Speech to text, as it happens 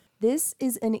This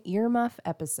is an earmuff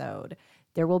episode.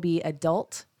 There will be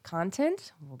adult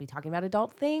content. We'll be talking about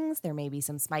adult things. There may be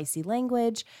some spicy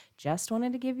language. Just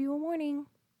wanted to give you a warning.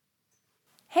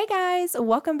 Hey guys,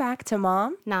 welcome back to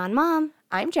Mom. Non-Mom.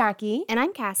 I'm Jackie. And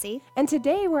I'm Cassie. And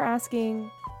today we're asking,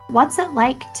 what's it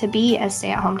like to be a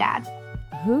stay-at-home dad?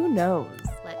 Who knows?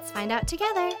 Let's find out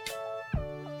together.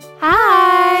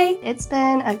 Hi! It's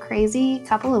been a crazy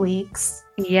couple of weeks.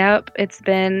 Yep, it's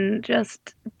been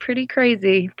just pretty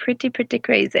crazy. Pretty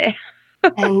crazy.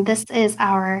 And this is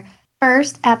our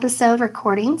first episode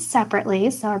recording separately,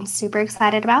 so I'm super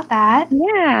excited about that.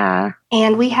 Yeah.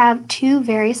 And we have two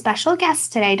very special guests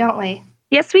today, don't we?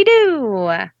 Yes, we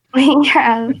do. We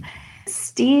have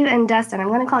Steve and Dustin. I'm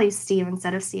going to call you Steve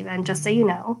instead of Steven, just so you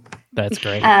know. That's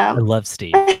great. I love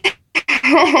Steve.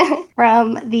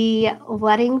 From the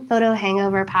Wedding Photo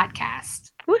Hangover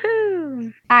podcast.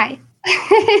 Woohoo! Hi.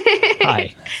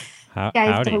 Hi. Guys,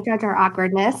 Howdy. don't judge our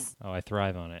awkwardness. Oh, I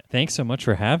thrive on it. Thanks so much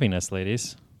for having us,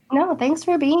 ladies. No, thanks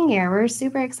for being here. We're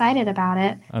super excited about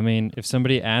it. I mean, if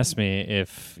somebody asked me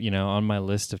if, on my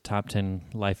list of top 10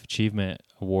 life achievement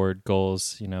award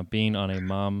goals, being on a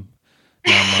mom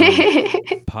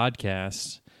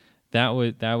podcast, that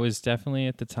was definitely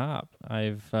at the top.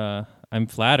 I'm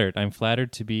flattered. I'm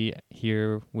flattered to be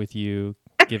here with you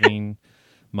giving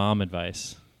mom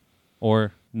advice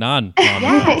or non-mom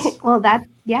advice. Well,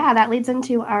 that leads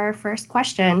into our first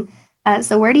question.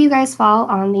 So where do you guys fall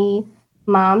on the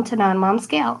mom to non-mom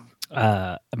scale?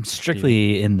 I'm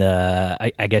strictly in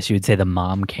the, I guess you would say, the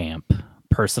mom camp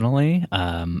personally.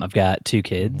 I've got two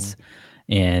kids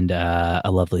and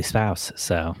a lovely spouse.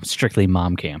 So strictly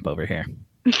mom camp over here.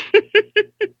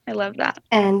 I love that.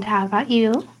 And how about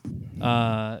you?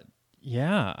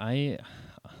 Yeah, I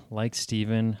like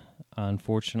Steven.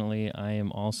 Unfortunately, I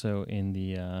am also in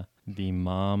the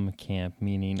mom camp,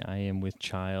 meaning I am with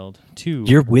child too.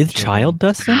 You're with child,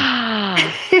 Dustin?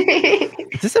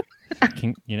 Is this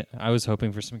I was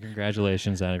hoping for some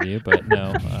congratulations out of you, but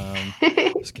no.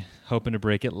 Was hoping to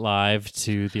break it live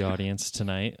to the audience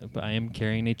tonight. But I am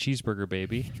carrying a cheeseburger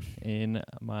baby in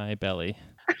my belly.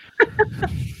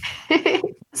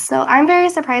 So I'm very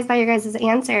surprised by your guys'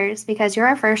 answers because you're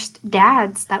our first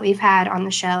dads that we've had on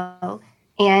the show.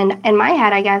 And in my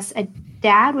head, I guess a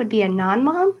dad would be a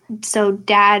non-mom. So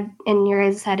dad in your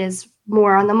guys' head is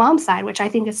more on the mom side, which I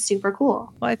think is super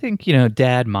cool. Well, I think,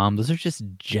 dad, mom, those are just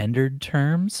gendered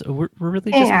terms. We're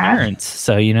really just parents.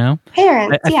 So,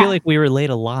 Parents, I feel like we relate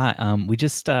a lot. We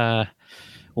just,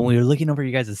 when we were looking over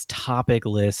you guys' topic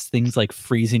list, things like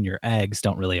freezing your eggs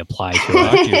don't really apply to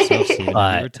Talk us. to yourself, Steven.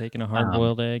 But, you ever taken a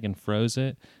hard-boiled egg and froze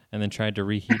it and then tried to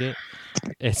reheat it?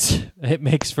 It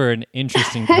makes for an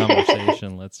interesting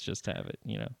conversation. Let's just have it,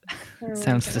 It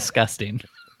sounds disgusting.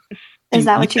 Is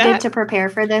that what you did to prepare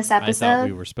for this episode? I thought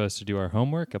we were supposed to do our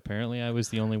homework. Apparently, I was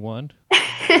the only one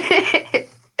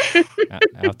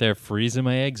out there freezing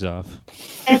my eggs off.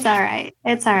 It's all right.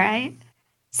 It's all right.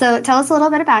 So tell us a little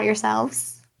bit about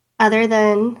yourselves, other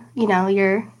than,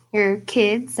 your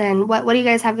kids, and what do you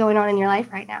guys have going on in your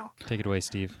life right now? Take it away,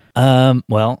 Steve.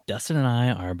 Well, Dustin and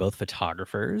I are both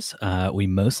photographers. We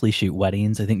mostly shoot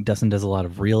weddings. I think Dustin does a lot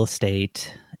of real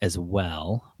estate as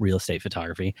well, real estate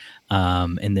photography.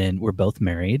 And then we're both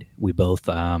married. We both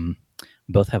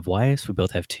have wives. We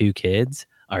both have two kids.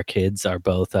 Our kids are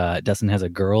both, Dustin has a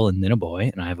girl and then a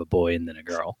boy, and I have a boy and then a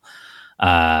girl.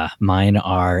 Mine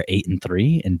are 8 and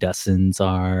 3, and Dustin's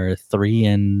are 3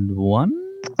 and 1,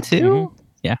 2. Mm-hmm.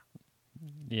 Yeah.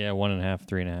 Yeah, 1.5,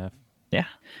 3.5. Yeah.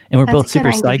 And we're That's both a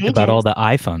super good range of psyched about ages. all the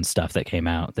iPhone stuff that came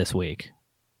out this week.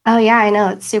 Oh, yeah, I know.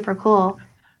 It's super cool.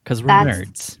 Because we're That's-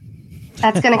 nerds.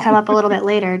 That's going to come up a little bit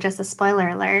later, just a spoiler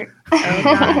alert.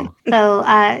 So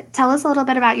tell us a little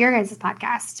bit about your guys'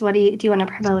 podcast. What do you want to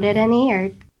promote it any or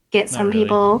get some really.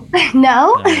 people?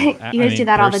 No? No, You guys do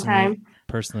that all the time.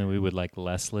 Personally, we would like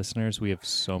less listeners. We have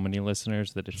so many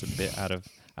listeners that it's a bit out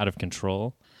of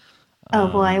control. Oh,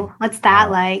 boy. What's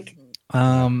that like?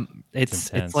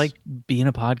 It's intense. like being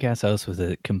a podcast host with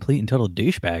a complete and total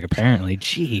douchebag, apparently.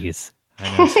 Jeez.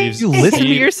 I know. Do you listen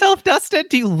to yourself, Dustin?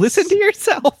 Do you listen to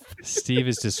yourself? Steve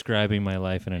is describing my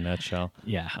life in a nutshell.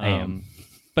 Yeah, I am.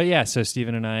 But yeah, so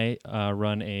Steven and I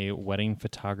run a wedding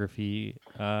photography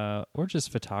or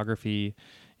just photography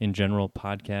in general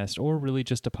podcast, or really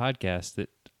just a podcast that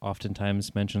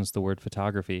oftentimes mentions the word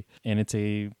photography. And it's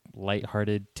a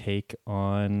lighthearted take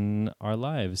on our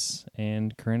lives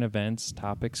and current events,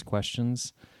 topics,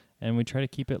 questions. And we try to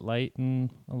keep it light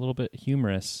and a little bit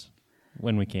humorous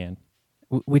when we can.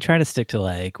 We try to stick to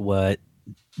like what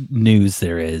news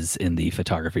there is in the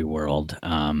photography world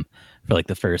for like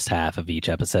the first half of each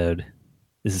episode.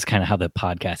 this is kind of how the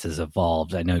podcast has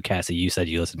evolved. I know, Cassie, you said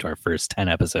you listened to our first 10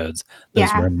 episodes. Those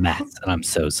Yeah. were a mess, and I'm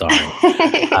so sorry.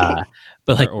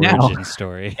 But like Our now, origin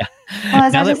story. yeah. Well,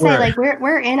 as I Now was that gonna say, like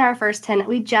we're in our first 10.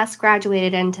 We just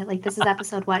graduated into like this is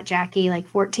episode what, Jackie? Like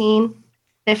 14,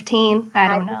 15? I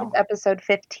don't think know. it's episode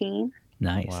 15.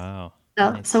 nice. Wow.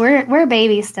 So, Nice. so we're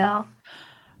babies still.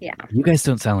 Yeah. You guys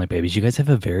don't sound like babies. You guys have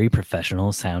a very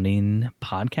professional sounding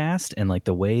podcast, and like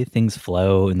the way things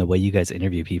flow and the way you guys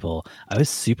interview people, I was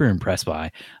super impressed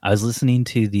by. I was listening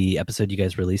to the episode you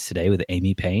guys released today with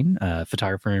Amy Payne,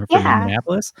 photographer from Yeah.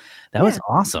 Minneapolis. That was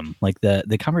awesome. Like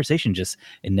the conversation just,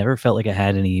 it never felt like it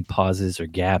had any pauses or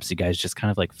gaps. You guys just kind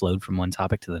of like flowed from one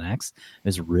topic to the next. It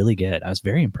was really good. I was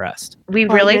very impressed. We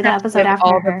Well, really you're the have to episode give after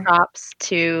all her. the props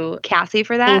to Cassie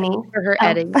for that, Amy. for her Oh.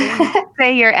 editing.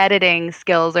 Say your editing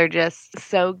skills are just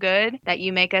so good that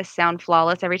you make us sound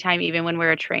flawless every time, even when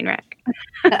we're a train wreck.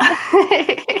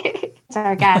 It's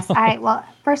our guest. Well,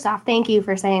 first off, thank you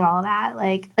for saying all that.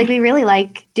 Like we really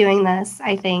like doing this,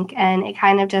 I think, and it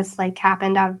kind of just like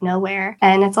happened out of nowhere,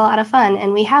 and it's a lot of fun.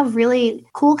 And we have really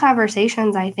cool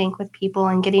conversations, I think, with people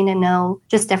and getting to know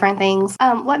just different things.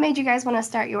 What made you guys want to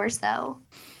start yours though?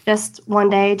 Just one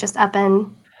day, just up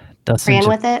and Dustin ran just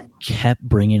with it. kept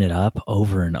bringing it up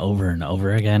over and over and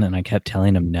over again, and I kept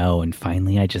telling him no, and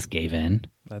finally I just gave in.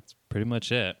 That's pretty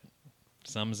much it.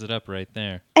 Sums it up right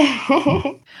there.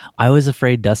 I was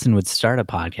afraid Dustin would start a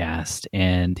podcast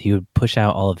and he would push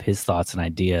out all of his thoughts and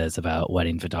ideas about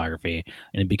wedding photography,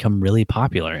 and it'd become really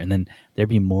popular. And then there'd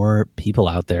be more people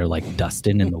out there like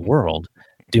Dustin in the world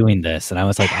doing this. And I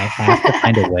was like, I have to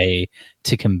find a way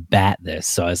to combat this.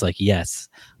 So I was like, yes,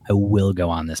 I will go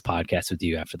on this podcast with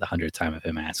you after the 100th time of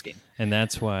him asking. And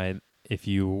that's why, if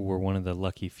you were one of the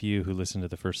lucky few who listened to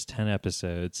the first 10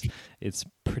 episodes, it's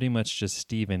pretty much just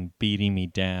Steven beating me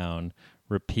down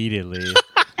repeatedly.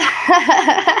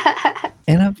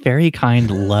 In a very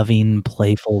kind, loving,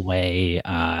 playful way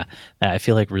that I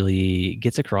feel like really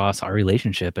gets across our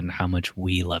relationship and how much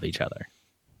we love each other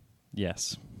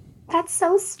Yes. That's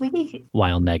so sweet.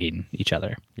 while negging each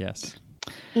other. Yes.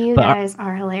 You But guys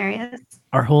are hilarious.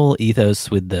 Our whole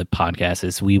ethos with the podcast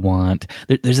is we want,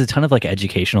 there's a ton of like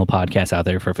educational podcasts out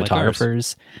there for Like ours.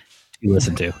 photographers to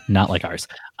listen to, not like ours.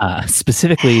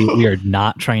 Specifically, we are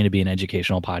not trying to be an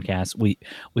educational podcast. We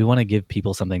want to give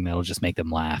people something that'll just make them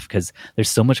laugh, because there's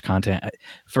so much content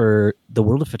for the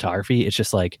world of photography. It's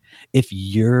just like, if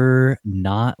you're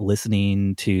not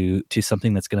listening to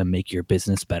something that's going to make your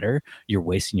business better, you're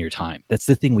wasting your time. That's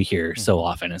the thing we hear so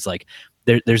often. It's like,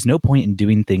 there's no point in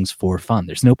doing things for fun.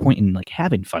 There's no point in like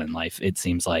having fun in life, it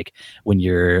seems like, when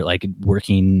you're like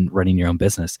running your own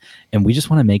business. And we just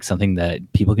want to make something that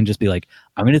people can just be like,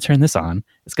 I'm going to turn this on.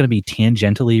 It's going to be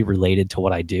tangentially related to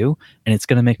what I do, and it's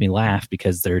going to make me laugh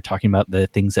because they're talking about the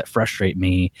things that frustrate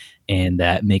me and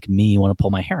that make me want to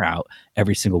pull my hair out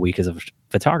every single week as a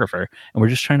photographer. And we're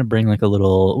just trying to bring like a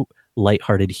little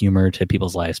lighthearted humor to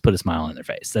people's lives, put a smile on their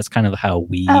face. That's kind of how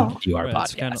we view our Right,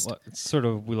 podcast. it's sort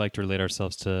of, we like to relate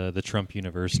ourselves to the Trump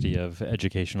University of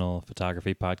educational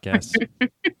photography podcasts.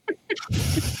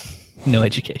 No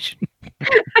education.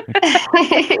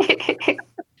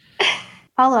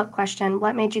 Follow-up question.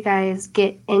 What made you guys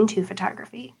get into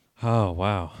photography? Oh,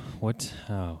 wow.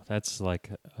 That's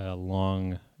like a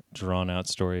long, drawn-out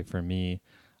story for me.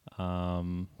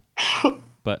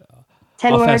 But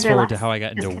 10 I'll words fast or forward to less. how I got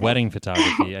Just into kidding. wedding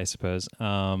photography, I suppose.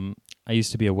 I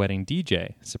used to be a wedding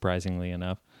DJ, surprisingly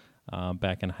enough,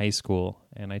 back in high school.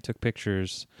 And I took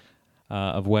pictures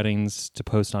of weddings to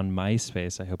post on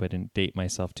MySpace. I hope I didn't date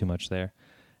myself too much there.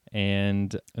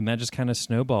 And that just kind of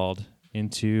snowballed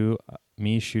into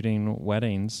me shooting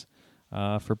weddings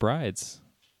for brides.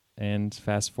 And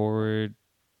fast forward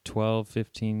 12,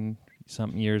 15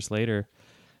 something years later,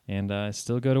 and I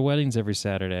still go to weddings every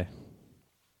Saturday.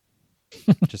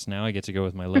 Just now I get to go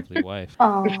with my lovely wife.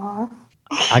 Aw.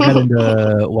 I got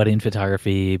into wedding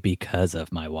photography because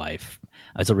of my wife.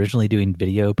 I was originally doing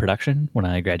video production when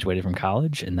I graduated from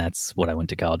college, and that's what I went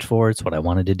to college for. It's what I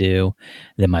wanted to do.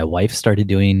 Then my wife started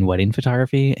doing wedding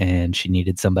photography, and she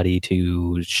needed somebody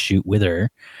to shoot with her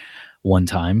one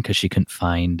time because she couldn't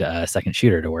find a second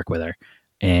shooter to work with her.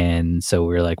 And so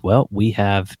we were like, well, we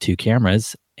have 2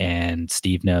 cameras, and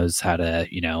Steve knows how to,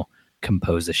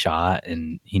 compose a shot,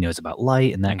 and he knows about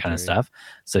light and that kind of Okay. stuff.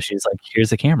 So she's like,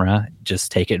 here's a camera,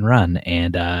 just take it and run.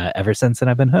 And ever since then,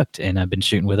 I've been hooked, and I've been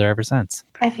shooting with her ever since.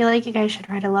 I feel like you guys should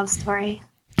write a love story.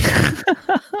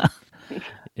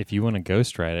 If you want to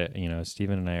ghostwrite it,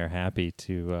 Stephen and I are happy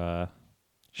to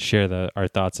share our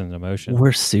thoughts and emotions.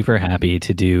 We're super happy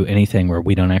to do anything where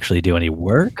we don't actually do any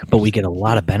work, but we get a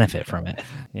lot of benefit from it.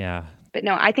 Yeah, But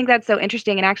no, I think that's so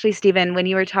interesting. And actually, Stephen, when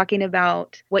you were talking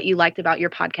about what you liked about your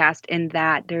podcast, and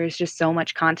that there is just so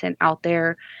much content out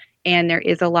there, and there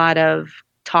is a lot of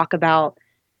talk about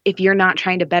if you're not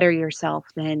trying to better yourself,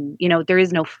 then, there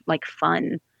is no like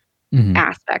fun Mhm.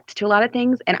 aspect to a lot of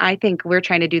things. And I think we're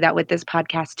trying to do that with this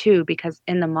podcast too, because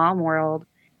in the mom world,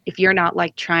 if you're not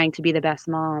like trying to be the best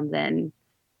mom, then,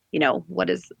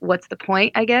 what's the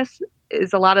point, I guess,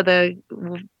 is a lot of the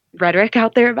rhetoric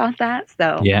out there about that.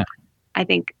 So Yeah. I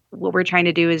think what we're trying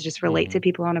to do is just relate to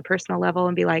people on a personal level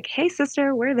and be like, hey,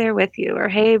 sister, we're there with you. Or,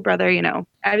 hey, brother,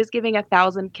 I was giving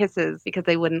 1,000 kisses because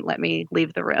they wouldn't let me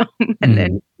leave the room. And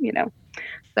then,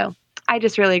 so I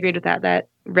just really agreed with that. That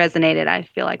resonated, I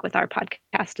feel like, with our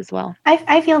podcast as well.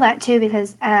 I feel that too,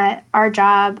 because at our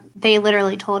job, they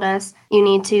literally told us you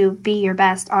need to be your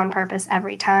best on purpose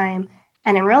every time.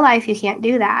 And in real life, you can't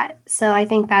do that. So I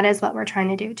think that is what we're trying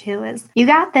to do too, is you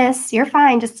got this, you're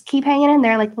fine. Just keep hanging in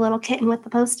there like the little kitten with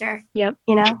the poster. Yep.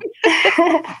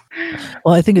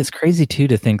 Well, I think it's crazy too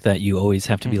to think that you always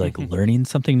have to be like learning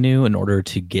something new in order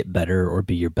to get better or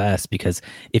be your best. Because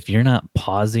if you're not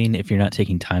pausing, if you're not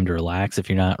taking time to relax, if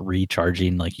you're not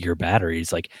recharging like your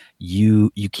batteries, like you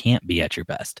can't be at your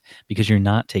best because you're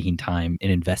not taking time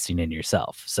and investing in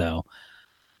yourself. So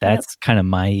that's kind of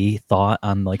my thought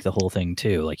on like the whole thing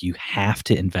too. Like you have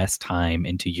to invest time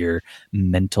into your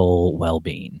mental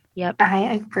well-being. Yep. I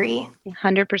agree.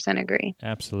 100% agree.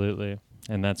 Absolutely.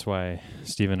 And that's why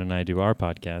Stephen and I do our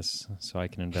podcasts, so I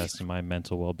can invest in my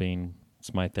mental well-being.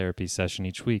 It's my therapy session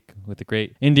each week with the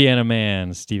great Indiana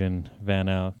man, Stephen Van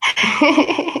Out.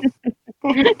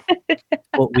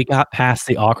 Well, we got past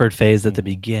the awkward phase at the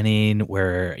beginning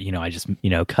where, I just,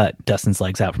 cut Dustin's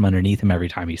legs out from underneath him every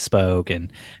time he spoke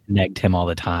and negged him all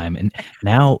the time. And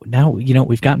now,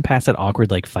 we've gotten past that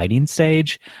awkward, like fighting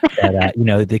stage that,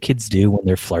 the kids do when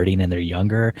they're flirting and they're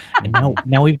younger. And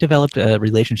now we've developed a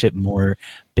relationship more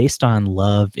based on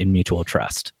love and mutual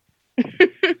trust.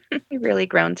 We've really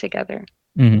grown together.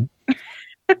 Mm-hmm.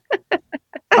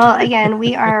 Well, again,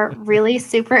 we are really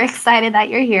super excited that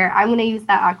you're here. I'm going to use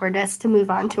that awkwardness to move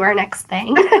on to our next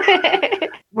thing.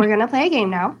 We're going to play a game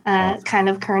now, kind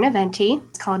of current event-y.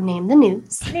 It's called Name the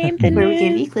News. Name the where news. we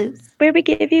give you clues. Where we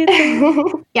give you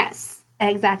clues. Yes,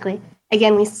 exactly.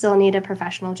 Again, we still need a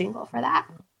professional jingle for that.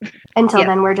 Until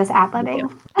then, we're just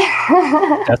ad-libbing.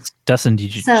 Dustin, do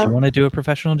you want to do a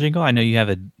professional jingle? I know you have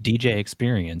a DJ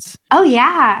experience. Oh,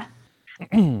 yeah.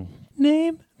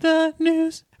 Name the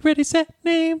news. Ready, set,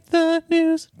 name the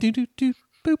news. Do, do, do,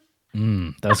 boop.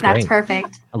 That was great. That's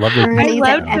perfect. I love We're going to it. use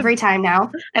it every time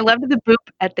now. I loved the boop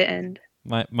at the end.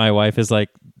 My wife is like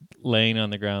laying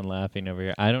on the ground laughing over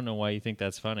here. I don't know why you think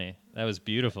that's funny. That was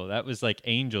beautiful. That was like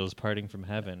angels parting from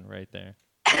heaven right there.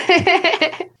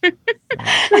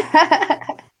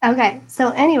 Okay,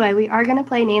 so anyway, we are going to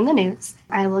play Name the News.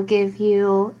 I will give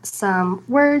you some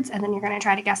words, and then you're going to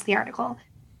try to guess the article.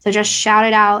 So just shout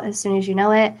it out as soon as you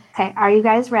know it. Okay, are you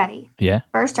guys ready? Yeah.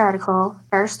 First article,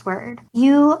 first word.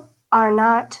 You are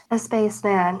not a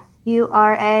spaceman. You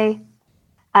are a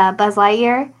Buzz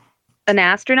Lightyear. An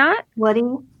astronaut? Woody?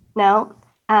 No.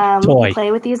 Toy.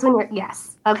 Play with these when you're...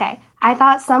 Yes. Okay. I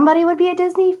thought somebody would be a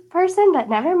Disney person, but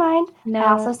never mind. No.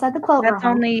 I also said the quote That's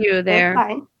wrong. only you there. It's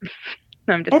fine.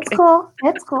 I'm just It's kidding. cool.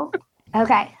 It's cool.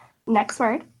 Okay. Next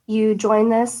word. You join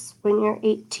this when you're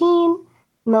 18.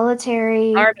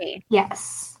 Military. Army.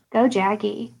 Yes. Go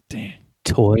Jackie. Damn.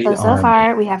 Toy So Army.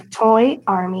 far we have Toy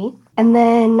Army. And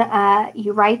then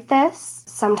you write this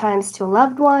sometimes to a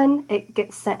loved one. It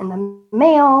gets sent in the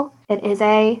mail. It is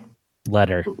a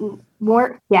Letter.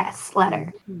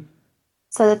 letter.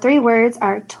 So the three words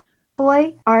are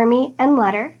Toy, Army, and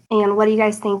letter. And what do you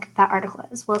guys think that article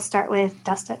is? We'll start with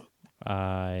Dustin.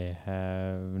 I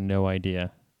have no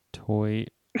idea. Toy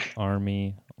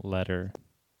Army letter.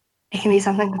 It can be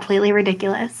something completely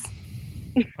ridiculous.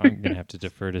 I'm going to have to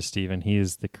defer to Stephen. He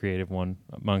is the creative one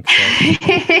amongst us.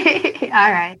 All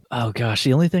right. Oh gosh,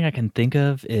 the only thing I can think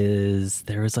of is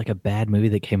there was like a bad movie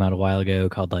that came out a while ago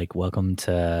called like Welcome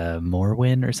to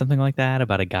Morrowind or something like that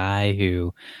about a guy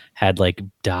who had like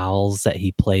dolls that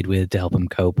he played with to help him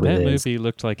cope with That his movie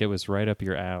looked like it was right up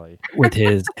your alley.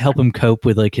 help him cope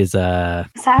with like his Does that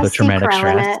have Steve post-traumatic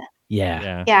Carell in stress. it?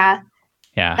 Yeah.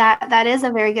 Yeah. That is a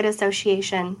very good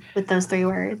association with those three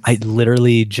words. I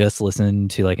literally just listened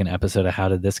to like an episode of How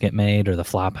Did This Get Made or The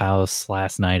Flophouse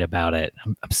last night about it.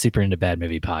 I'm super into bad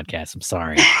movie podcasts. I'm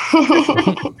sorry.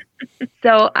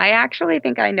 So I actually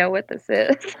think I know what this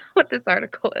is, what this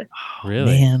article is.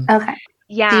 Really? Man. Okay.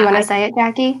 Yeah. Do you want to say it,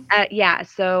 Jackie? Yeah.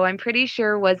 So I'm pretty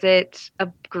sure, was it a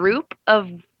group of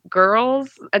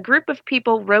girls, a group of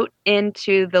people wrote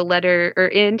into the letter or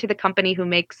into the company who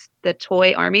makes the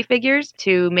toy army figures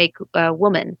to make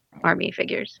woman army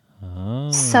figures.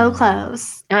 Oh. So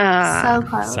close. So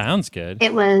close. Sounds good.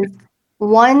 It was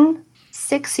one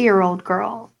 6-year-old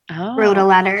girl wrote a Oh,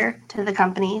 letter to the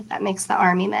company that makes the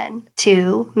army men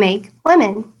to make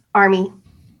women army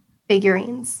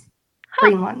figurines,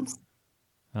 green ones.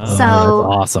 Oh. So-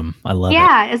 that's awesome. I love it.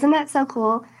 Yeah, isn't that so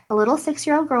cool? A little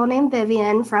 6-year-old girl named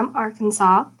Vivian from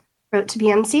Arkansas wrote to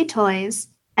BMC Toys,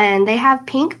 and they have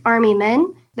pink army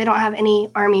men. They don't have any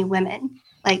army women,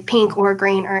 like pink or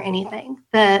green or anything.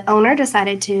 The owner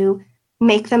decided to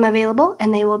make them available,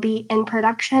 and they will be in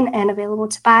production and available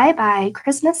to buy by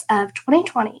Christmas of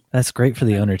 2020. That's great for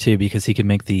the owner too, because he could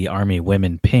make the army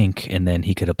women pink, and then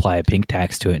he could apply a pink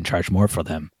tax to it and charge more for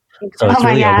them. So Oh it's my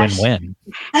really gosh. a win-win.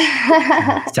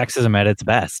 Sexism at its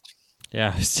best.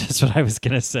 Yeah, that's what I was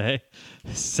gonna say.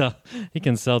 So he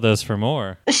can sell those for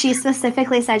more. She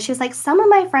specifically said, she was like, some of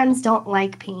my friends don't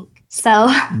like pink. So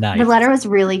Nice. the letter was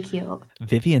really cute.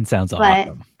 Vivian sounds But-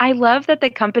 awesome. I love that the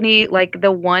company, like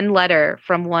the one letter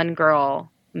from one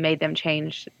girl, made them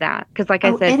change that. Because, like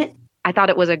I said, I thought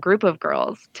it was a group of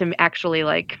girls to actually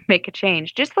like make a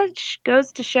change. Just like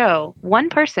goes to show, one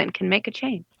person can make a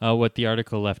change. What the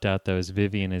article left out though is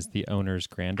Vivian is the owner's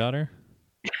granddaughter.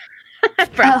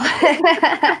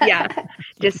 Yeah,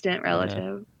 distant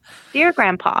relative. Dear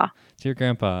Grandpa. Dear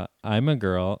Grandpa, I'm a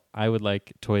girl. I would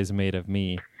like toys made of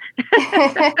me.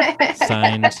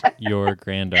 Signed, your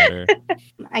granddaughter.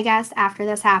 I guess after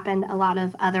this happened, a lot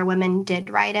of other women did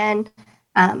write in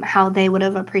how they would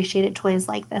have appreciated toys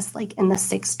like this, like in the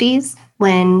 60s,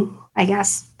 when I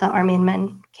guess the Army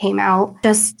men came out.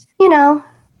 Just,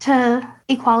 to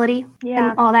equality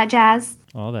and all that jazz.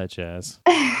 All that jazz.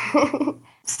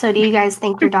 So do you guys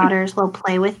think your daughters will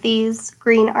play with these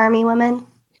green army women?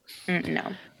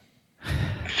 No.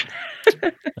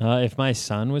 If my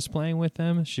son was playing with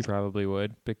them, she probably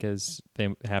would, because they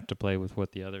have to play with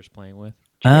what the other's playing with.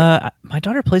 My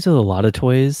daughter plays with a lot of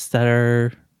toys that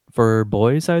are for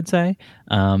boys, I would say,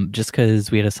 just because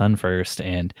we had a son first,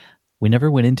 and we never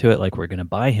went into it like we're going to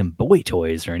buy him boy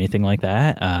toys or anything like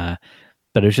that.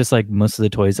 But it was just like most of the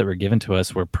toys that were given to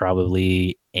us were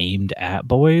probably aimed at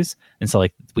boys. And so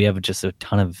like we have just a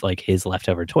ton of like his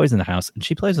leftover toys in the house, and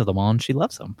she plays with them all and she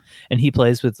loves them. And he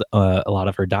plays with a lot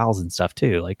of her dolls and stuff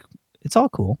too. Like it's all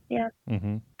cool.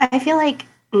 Mm-hmm. I feel like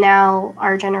now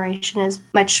our generation is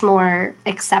much more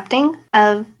accepting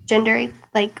of gender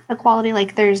equality.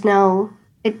 Like there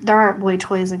aren't boy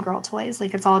toys and girl toys.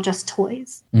 Like it's all just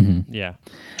toys. Mm-hmm. Yeah.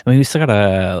 I mean, we still got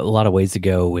a lot of ways to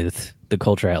go with the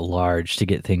culture at large to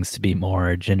get things to be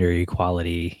more gender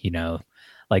equality,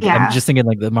 like Yeah. I'm just thinking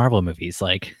like the Marvel movies,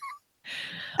 like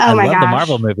Oh I my love gosh. the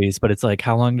Marvel movies, but it's like,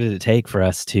 how long did it take for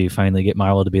us to finally get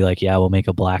Marvel to be like, yeah, we'll make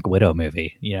a Black Widow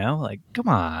movie, like, come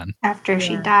on. After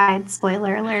she died,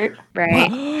 spoiler alert.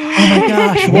 Right. Oh my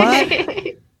gosh,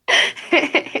 what?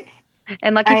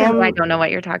 And lucky I for you, I am- don't know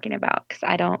what you're talking about because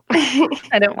I don't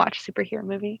watch superhero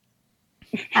movies.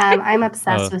 I'm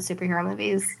obsessed Oh. with superhero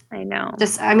movies. I know.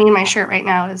 My shirt right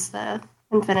now is the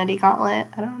Infinity Gauntlet.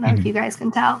 I don't know if you guys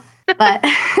can tell, but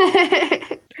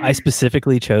I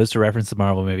specifically chose to reference the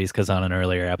Marvel movies because on an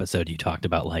earlier episode you talked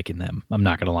about liking them. I'm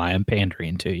not gonna lie, I'm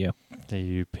pandering to you.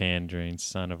 You pandering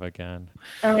son of a gun.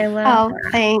 Oh, I love oh,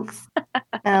 thanks.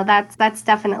 No, that's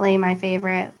definitely my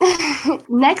favorite.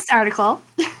 Next article.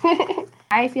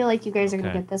 I feel like you guys are going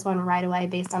to Okay. get this one right away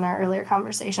based on our earlier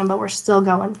conversation, but we're still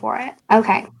going for it.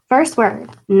 Okay. First word,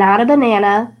 not a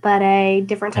banana, but a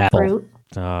different type of Apple. fruit.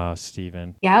 Oh,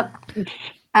 Steven. Yep.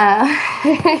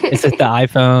 Is it the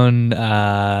iPhone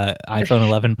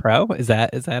 11 Pro? Is that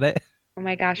it? Oh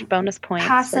my gosh, bonus points. for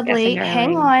possibly. guessing Hang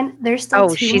early. on. There's still Oh,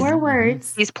 two she's- more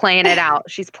words. She's playing it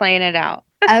out. She's playing it out.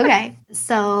 Okay.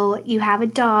 So you have a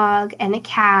dog and a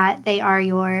cat. They are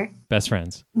your Best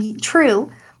friends. true,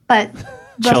 but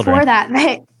Children. before that,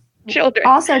 they Children.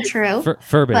 also true.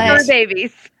 Fur But- babies. Fur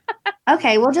babies.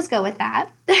 Okay, we'll just go with that.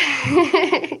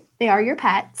 They are your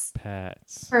pets.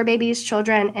 Pets. Fur babies,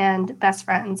 children, and best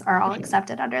friends are all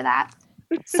accepted under that.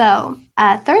 So,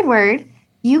 third word,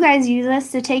 you guys use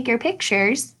this to take your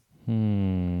pictures.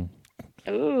 Hmm.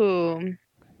 Ooh.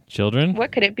 Children?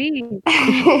 What could it be?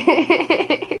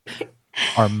 It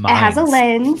Our minds. has a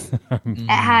lens. Mm. It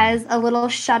has a little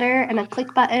shutter and a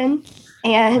click button.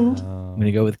 And I'm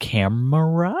gonna go with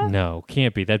camera. No,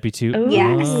 can't be. That'd be too. Ooh.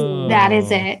 yes, that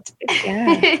is Oh. it.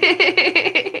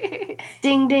 Yeah.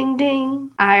 Ding, ding,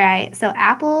 ding. All right. So,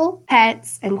 Apple,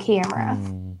 pets, and camera.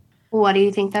 Hmm. What do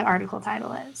you think the article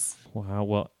title is? Wow.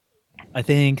 Well, I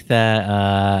think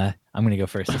that I'm gonna go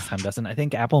first this time, Dustin. I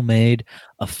think Apple made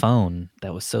a phone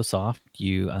that was so soft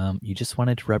you just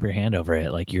wanted to rub your hand over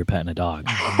it like you were petting a dog.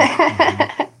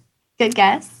 Good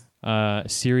guess.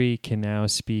 Siri can now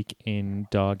speak in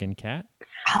dog and cat.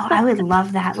 Oh, I would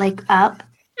love that. Like up.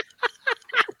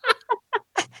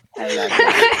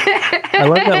 I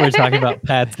love that we're talking about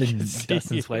pets and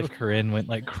Dustin's wife Corinne went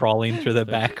like crawling through the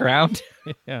background.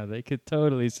 Yeah, they could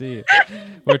totally see it.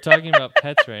 We're talking about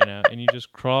pets right now, and you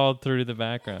just crawled through the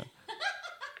background.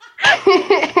 I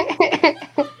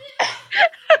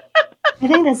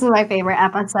think this is my favorite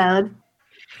episode.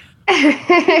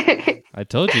 I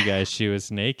told you guys she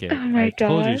was naked. Oh my I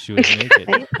told you God. she was naked.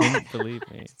 You didn't believe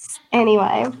me.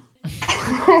 Anyway.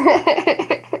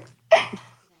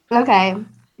 Okay.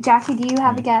 Jackie, do you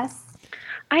have a guess?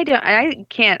 I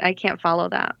can't follow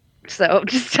that. So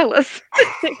just tell us.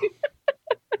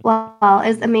 Well,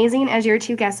 as amazing as your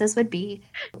two guesses would be,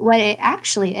 what it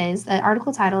actually is, the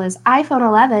article title is iPhone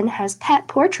 11 has pet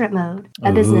portrait mode,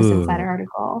 a Business Ooh. Insider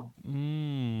article.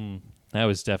 That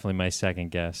was definitely my second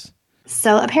guess.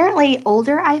 So apparently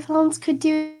older iPhones could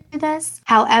do this.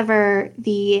 However,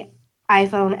 the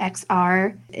iPhone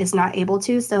XR is not able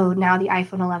to. So now the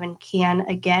iPhone 11 can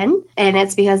again. And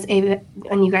it's because,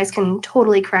 and you guys can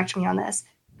totally correct me on this,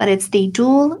 but it's the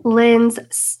dual lens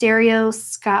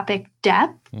stereoscopic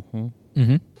depth.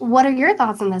 What are your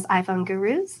thoughts on this, iPhone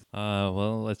gurus?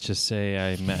 Well, let's just say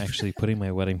I'm actually putting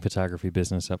my wedding photography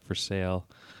business up for sale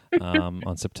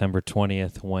on September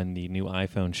 20th when the new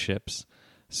iPhone ships,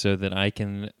 so that I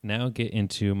can now get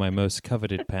into my most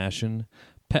coveted passion,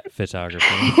 pet photography.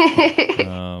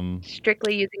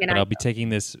 Strictly using an But iPhone. I'll be taking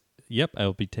this. Yep,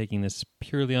 I'll be taking this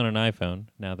purely on an iPhone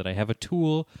now that I have a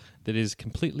tool that is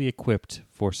completely equipped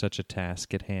for such a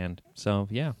task at hand. So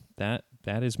yeah, that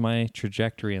is my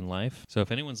trajectory in life. So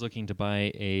if anyone's looking to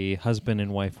buy a husband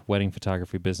and wife wedding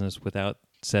photography business without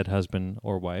said husband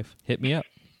or wife, hit me up.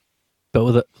 But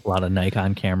with a lot of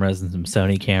Nikon cameras and some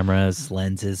Sony cameras,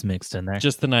 lenses mixed in there.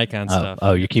 Just the Nikon stuff.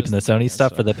 Oh, you're keeping the Just Sony Nikon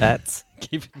stuff for the pets?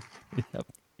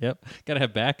 Yep. Got to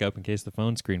have backup in case the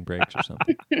phone screen breaks or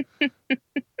something.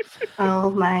 Oh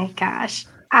my gosh.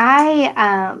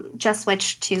 I just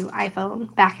switched to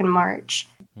iPhone back in March.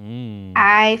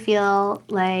 I feel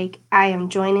like I am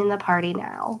joining the party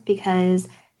now because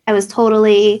I was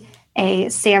totally a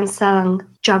Samsung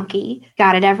junkie.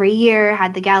 Got it every year,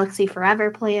 had the Galaxy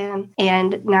Forever plan,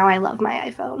 and now I love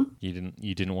my iPhone. You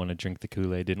didn't want to drink the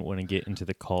Kool-Aid, didn't want to get into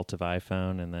the cult of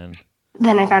iPhone, and then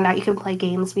Then I found out you can play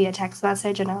games via text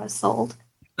message, and I was sold.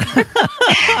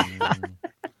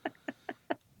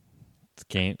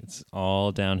 it's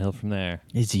all downhill from there.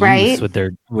 It's used Right?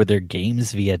 with their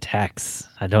games via text.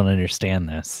 I don't understand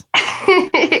this.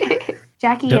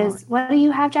 Jackie Don't- what do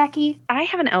you have, Jackie? I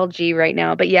have an LG right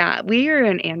now, but yeah, we are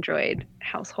an Android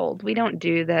household. We don't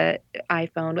do the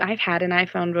iPhone. I've had an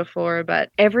iPhone before, but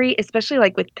especially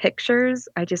like with pictures,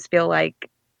 I just feel like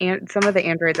some of the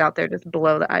Androids out there just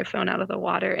blow the iPhone out of the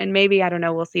water. And maybe, I don't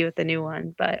know, we'll see with the new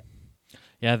one, but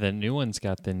Yeah, the new one's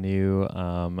got the new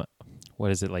what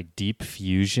is it, like Deep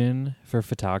Fusion for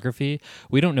photography?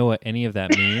 We don't know what any of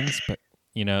that means, but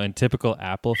in typical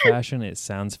Apple fashion, it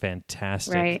sounds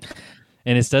fantastic. right.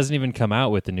 And it doesn't even come out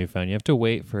with the new phone. You have to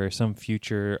wait for some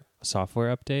future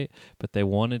software update, but they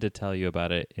wanted to tell you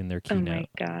about it in their Oh keynote.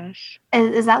 my gosh.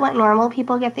 Is that what normal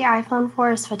people get the iPhone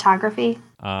for, is photography?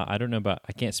 I don't know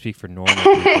I can't speak for normal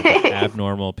people, but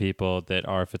abnormal people that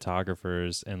are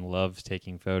photographers and love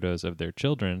taking photos of their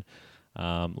children,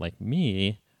 like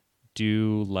me,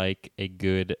 do like a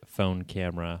good phone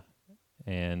camera.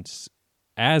 And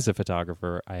as a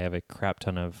photographer, I have a crap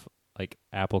ton of like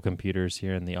Apple computers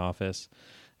here in the office.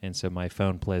 And so my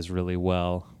phone plays really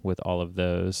well with all of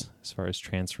those as far as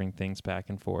transferring things back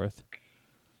and forth.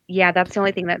 Yeah, that's the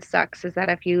only thing that sucks is that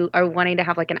if you are wanting to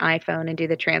have like an iPhone and do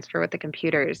the transfer with the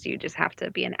computers, you just have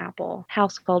to be an Apple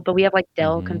household. But we have like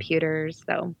Dell computers,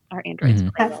 so our Androids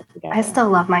play well together. I still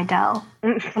love my Dell,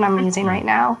 what I'm using right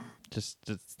now. Just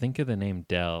think of the name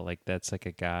Dell. Like that's like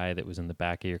a guy that was in the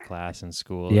back of your class in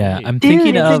school. Yeah, Hey, I'm Dude,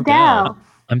 thinking it's of Adele.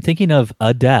 I'm thinking of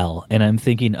Adele, and I'm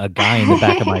thinking a guy in the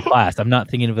back of my class. I'm not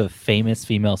thinking of a famous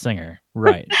female singer.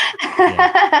 Right.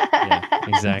 yeah,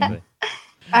 exactly.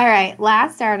 All right,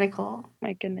 last article.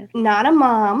 My goodness. Not a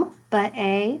mom, but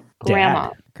a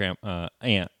Grandma.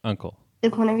 Aunt, uncle.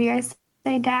 Did one of you guys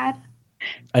say dad?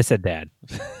 I said dad.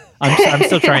 I'm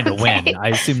still trying to win. I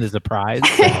assume there's a prize.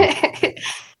 So.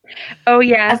 Oh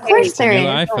yeah. Of course there New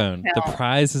is. iPhone. The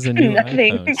prize is a new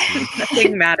Nothing. iPhone. Steve.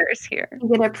 Nothing matters here. You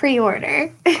get a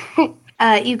pre-order.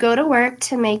 You go to work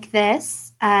to make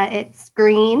this. It's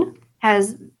green,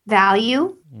 has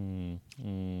value.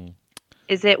 Mm.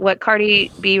 Is it what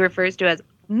Cardi B refers to as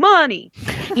money.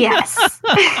 Yes.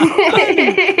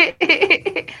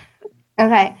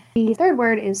 Okay. The third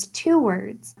word is 2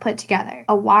 words put together.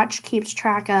 A watch keeps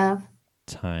track of,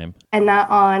 Time and not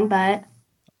on, but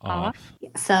off.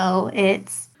 so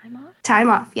it's Time off. time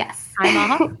off. Yes. Time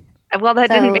off. Well, that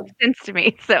didn't make sense to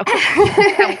me. So, is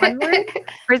that one word,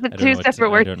 or is it I don't 2 know what separate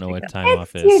I words? don't know what time It's,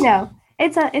 off is. you know,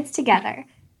 it's together.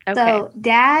 Okay. So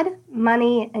dad,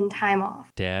 money, and time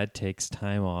off. Dad takes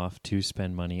time off to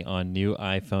spend money on new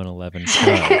iPhone 11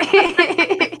 Pro.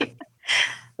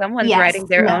 Someone's Yes. writing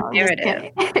their No, own I'm just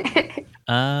narrative. kidding.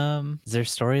 Is there a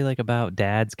story like about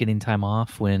dads getting time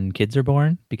off when kids are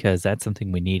born? Because that's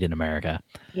something we need in America.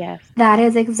 Yes. That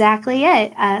is exactly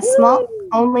it.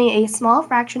 Only a small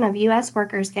fraction of U.S.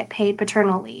 workers get paid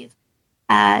paternal leave.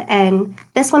 And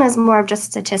this one is more of just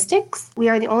statistics. We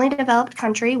are the only developed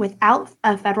country without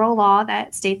a federal law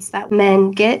that states that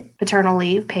men get paternal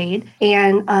leave paid,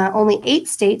 and only 8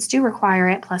 states do require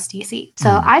it plus DC.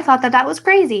 So I thought that was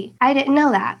crazy. I didn't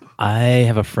know that. I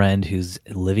have a friend who's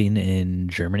living in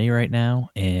Germany right now,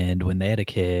 and when they had a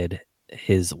kid,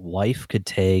 his wife could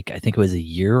take, I think it was a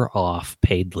year off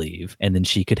paid leave, and then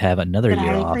she could have another Did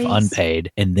year I off freeze? unpaid,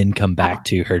 and then come back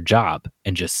to her job,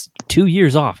 and just 2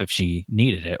 years off if she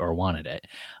needed it or wanted it.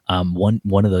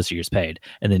 One of those years paid,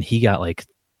 and then he got like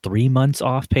 3 months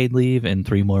off paid leave and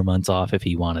 3 more months off if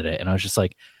he wanted it. And I was just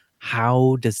like,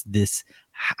 how does this?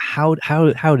 How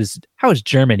is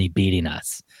Germany beating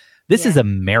us? This is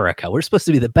America. We're supposed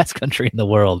to be the best country in the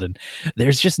world. And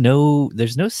there's no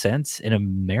sense in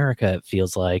America. It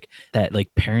feels like that, like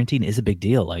parenting is a big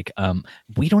deal. Like,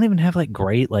 we don't even have like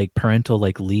great, like parental,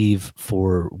 like leave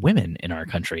for women in our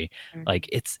country. Like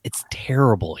it's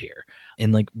terrible here.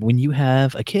 And like when you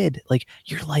have a kid, like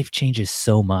your life changes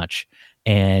so much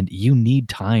and you need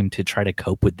time to try to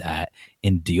cope with that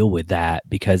and deal with that,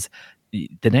 because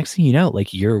the next thing you know,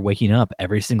 like you're waking up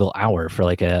every single hour for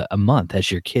like a month as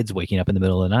your kid's waking up in the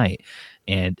middle of the night.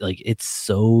 And like, it's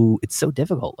so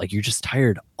difficult. Like you're just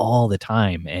tired all the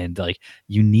time. And like,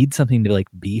 you need something to like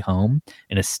be home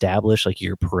and establish like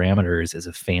your parameters as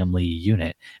a family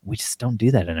unit. We just don't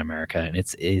do that in America. And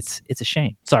it's a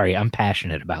shame. Sorry, I'm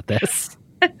passionate about this.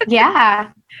 Yeah.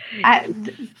 I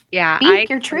Speak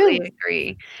your totally truth.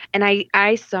 agree. And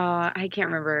I saw, I can't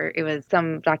remember, it was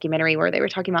some documentary where they were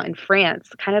talking about in France,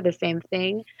 kind of the same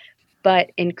thing, but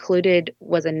included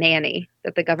was a nanny,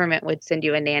 that the government would send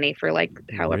you a nanny for like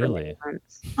however many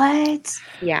months. What?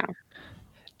 Yeah.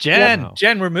 Jen, Wow.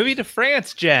 Jen, we're moving to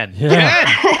France, Jen. Yeah.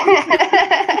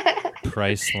 Jen!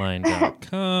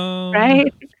 Priceline.com. Right?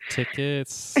 What?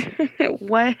 Tickets. How can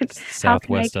I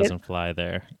Southwest get- doesn't fly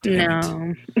there.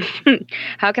 Damn it. No.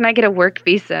 How can I get a work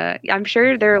visa? I'm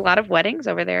sure there are a lot of weddings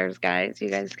over there, guys. You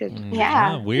guys could.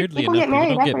 Yeah. Weirdly People enough, get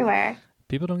married everywhere.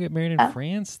 people don't get married in Oh.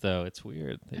 France, though. It's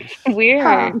weird. They just, Weird.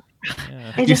 Huh.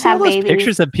 yeah. They You just see all have those babies.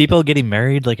 pictures of people getting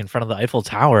married like in front of the Eiffel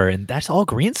Tower, and that's all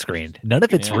green screened. None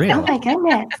of it's Yeah. Oh real. my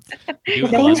goodness. They do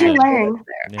The it in things you London. learn.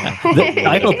 Yeah. The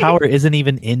Eiffel Tower isn't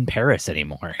even in Paris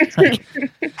anymore. Like,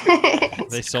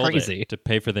 They sold crazy. it to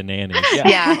pay for the nannies.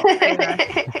 Yeah.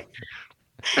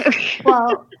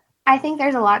 Well, I think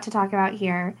there's a lot to talk about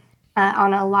here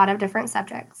on a lot of different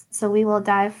subjects. So we will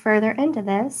dive further into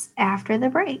this after the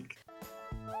break.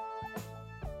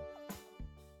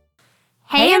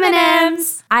 Hey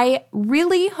M&Ms! I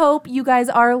really hope you guys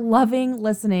are loving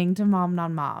listening to Mom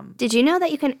Non Mom. Did you know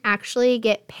that you can actually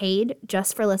get paid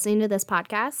just for listening to this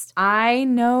podcast? I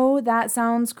know that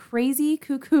sounds crazy,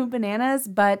 cuckoo bananas,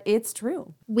 but it's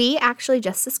true. We actually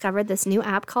just discovered this new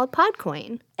app called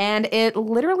Podcoin. And it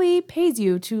literally pays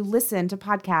you to listen to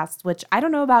podcasts, which I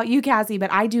don't know about you, Cassie,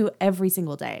 but I do every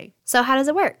single day. So how does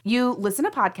it work? You listen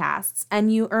to podcasts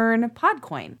and you earn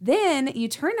Podcoin. Then you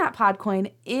turn that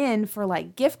Podcoin in for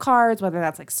like gift cards, whether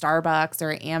that's like Starbucks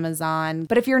or Amazon.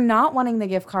 But if you're not wanting the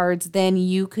gift cards, then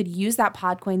you could use that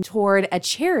Podcoin toward a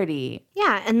charity.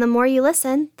 Yeah, and the more you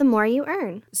listen, the more you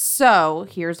earn. So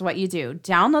here's what you do.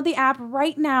 Download the app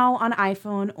right now on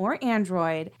iPhone or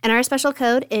Android. And our special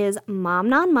code is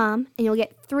MomNonMom, and you'll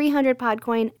get 300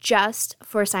 Podcoin just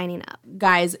for signing up.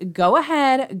 Guys, go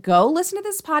ahead, go listen to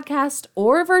this podcast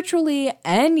or virtually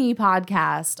any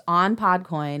podcast on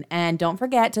Podcoin. And don't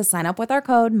forget to sign up with our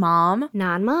code MOM.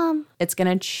 Non-mom. It's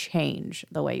going to change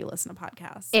the way you listen to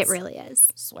podcasts. It really is.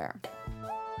 Swear.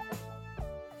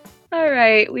 All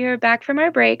right, we are back from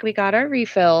our break. We got our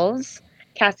refills.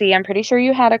 Cassie, I'm pretty sure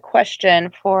you had a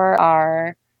question for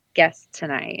our guest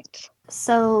tonight.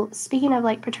 So speaking of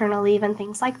like paternal leave and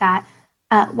things like that,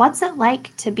 what's it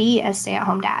like to be a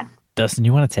stay-at-home dad? Dustin,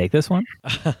 you want to take this one?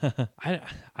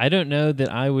 I don't know that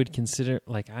I would consider,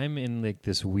 like, I'm in like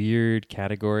this weird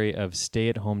category of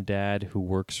stay-at-home dad who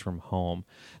works from home.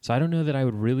 So I don't know that I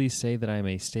would really say that I'm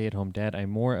a stay-at-home dad. I'm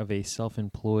more of a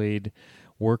self-employed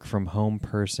work from home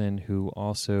person who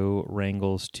also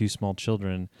wrangles two small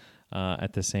children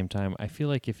at the same time. I feel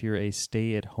like if you're a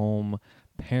stay-at-home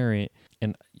parent,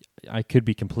 and I could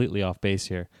be completely off base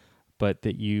here, but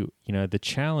that you know, the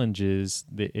challenge is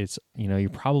that it's, you know, you're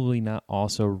probably not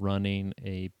also running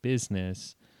a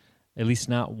business, at least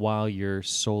not while you're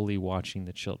solely watching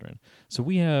the children. So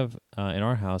we have in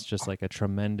our house just like a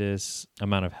tremendous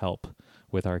amount of help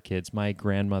with our kids. My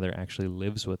grandmother actually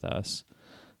lives with us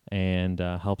and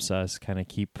helps us kind of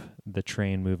keep the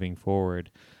train moving forward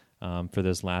for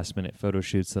those last minute photo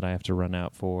shoots that I have to run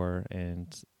out for and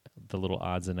the little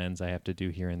odds and ends I have to do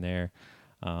here and there.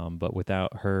 But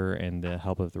without her and the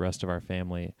help of the rest of our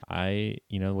family,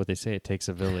 you know what they say, it takes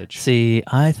a village. See,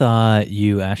 I thought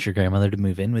you asked your grandmother to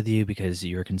move in with you because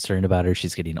you were concerned about her.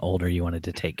 She's getting older. You wanted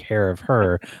to take care of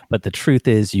her. But the truth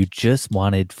is you just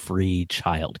wanted free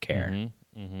childcare.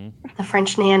 Mm-hmm, mm-hmm. The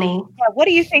French nanny. Yeah, what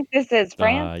do you think this is,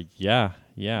 Fran? Yeah.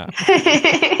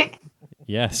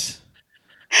 Yes.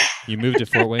 You move to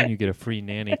Fort Wayne, you get a free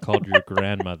nanny called your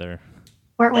grandmother.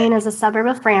 Fort Wayne is a suburb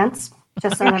of France,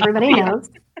 just so everybody knows.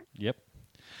 Yep.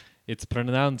 It's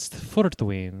pronounced Fort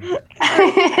Wayne.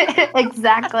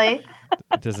 Exactly.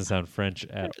 It doesn't sound French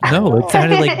at all. No, it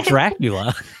sounded like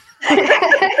Dracula.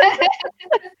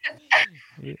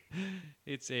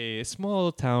 It's a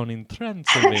small town in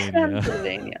Transylvania,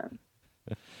 Pennsylvania.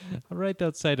 right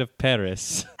outside of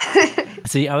Paris.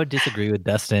 See, I would disagree with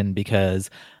Dustin because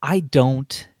I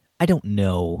don't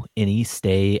know any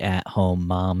stay-at-home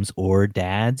moms or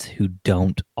dads who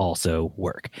don't also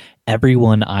work.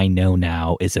 Everyone I know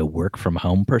now is a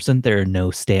work-from-home person. There are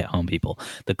no stay-at-home people.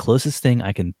 The closest thing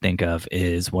I can think of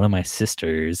is one of my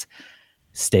sisters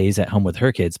stays at home with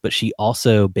her kids, but she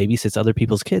also babysits other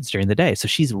people's kids during the day. So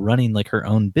she's running like her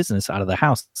own business out of the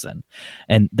house then.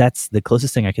 And that's the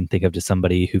closest thing I can think of to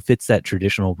somebody who fits that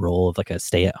traditional role of like a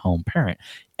stay-at-home parent.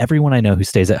 Everyone I know who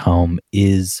stays at home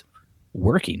is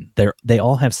working. They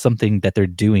all have something that they're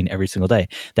doing every single day.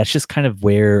 That's just kind of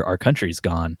where our country's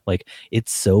gone. Like,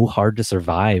 it's so hard to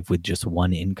survive with just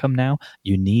one income now.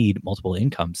 You need multiple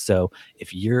incomes. So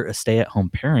if you're a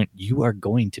stay-at-home parent, you are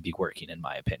going to be working, in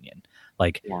my opinion.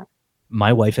 Like, Yeah.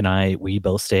 my wife and I, we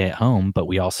both stay at home, but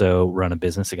we also run a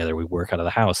business together. We work out of the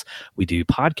house. We do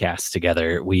podcasts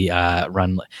together. We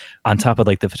run on top of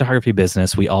like the photography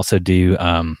business. We also do,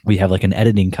 we have like an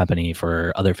editing company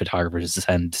for other photographers to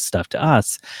send stuff to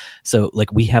us. So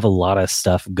like we have a lot of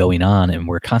stuff going on and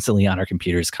we're constantly on our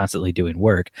computers, constantly doing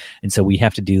work. And so we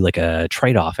have to do like a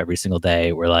trade-off every single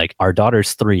day. We're like, our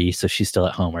daughter's 3, so she's still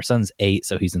at home. Our son's 8,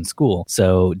 so he's in school.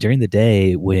 So during the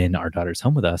day when our daughter's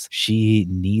home with us, she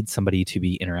needs somebody to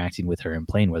be interacting with her and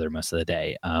playing with her most of the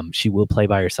day. She will play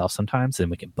by herself sometimes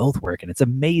and we can both work and it's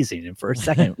amazing. And for a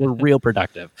second, we're real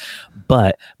productive.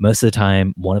 But most of the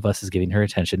time, one of us is giving her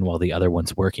attention while the other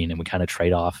one's working and we kind of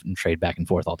trade off and trade back and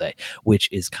forth all day, which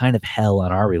is kind of hell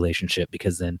on our relationship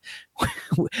because then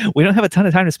we don't have a ton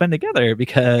of time to spend together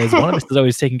because one of us is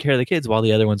always taking care of the kids while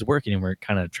the other one's working and we're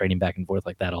kind of trading back and forth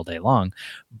like that all day long.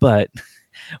 But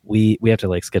we have to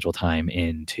like schedule time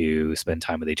in to spend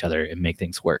time with each other and make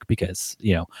things work because,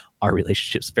 you know, our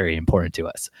relationship's very important to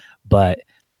us. But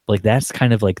like that's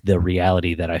kind of like the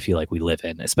reality that I feel like we live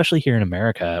in, especially here in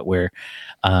America, where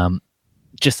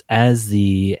just as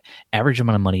the average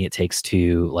amount of money it takes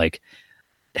to like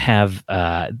have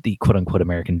the quote unquote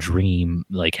American dream,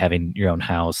 like having your own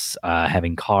house,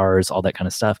 having cars, all that kind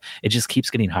of stuff, it just keeps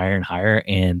getting higher and higher.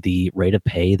 And the rate of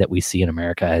pay that we see in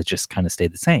America has just kind of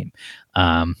stayed the same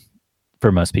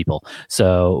for most people.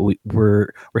 So we're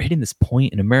hitting this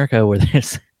point in America where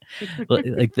there's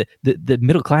like the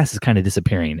middle class is kind of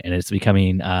disappearing and it's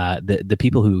becoming the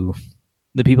people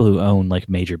who own like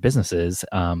major businesses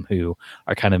who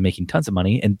are kind of making tons of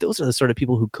money. And those are the sort of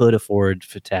people who could afford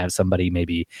to have somebody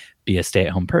maybe be a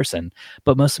stay-at-home person.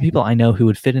 But most of the people I know who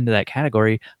would fit into that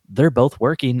category, they're both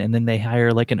working and then they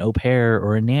hire like an au pair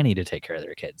or a nanny to take care of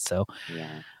their kids. So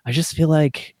Yeah. I just feel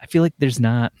like there's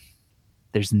not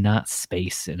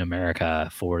space in America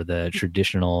for the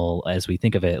traditional, as we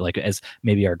think of it, like as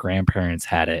maybe our grandparents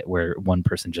had it, where one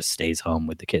person just stays home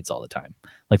with the kids all the time.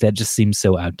 Like that just seems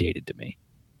so outdated to me.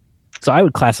 So I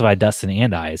would classify Dustin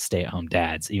and I as stay-at-home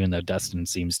dads, even though Dustin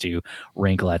seems to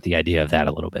rankle at the idea of that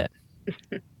a little bit.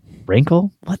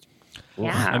 Rankle? What?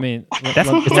 Yeah. I mean, Is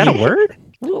that a word?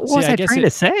 What was I guess trying to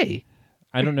say?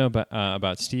 I don't know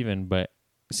about Steven, but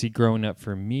see, growing up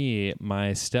for me,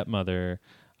 my stepmother,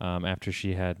 after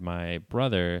she had my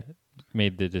brother,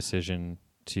 made the decision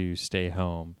to stay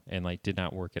home and like did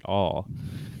not work at all.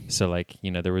 So like,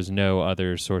 there was no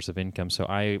other source of income. So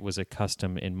I was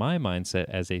accustomed in my mindset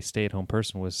as a stay-at-home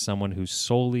person was someone who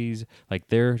solely like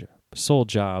their sole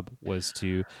job was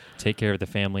to take care of the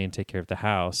family and take care of the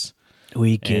house.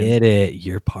 We get it.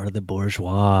 You're part of the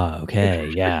bourgeois. Okay,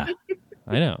 yeah.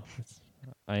 I know.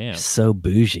 I am. So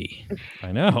bougie.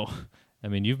 I know. I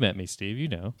mean, you've met me, Steve. You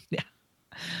know. Yeah.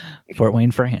 Fort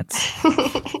Wayne, France.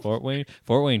 Fort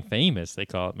Wayne famous, they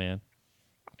call it, man.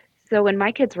 So when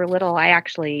my kids were little, I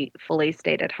actually fully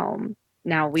stayed at home.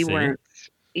 Now we See? weren't.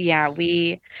 Yeah,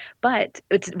 but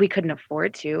we couldn't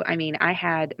afford to. I mean,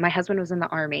 my husband was in the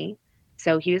Army,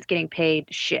 so he was getting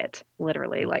paid shit,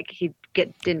 literally. Like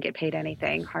didn't get paid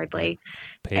anything hardly.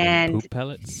 Paid in And poop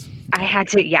pellets. I had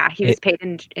to, yeah, he was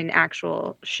paid in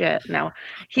actual shit. No,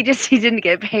 he didn't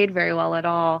get paid very well at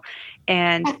all.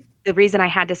 And the reason I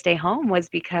had to stay home was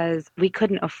because we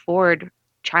couldn't afford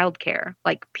childcare,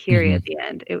 like period, the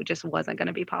end. It just wasn't going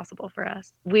to be possible for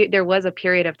us. There was a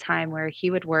period of time where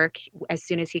he would work. As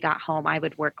soon as he got home, I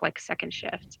would work like second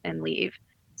shift and leave.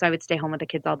 So I would stay home with the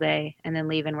kids all day and then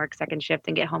leave and work second shift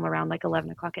and get home around like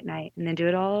 11 o'clock at night and then do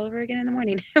it all over again in the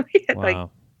morning. We had like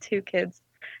 2 kids.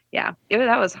 Yeah,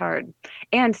 that was hard.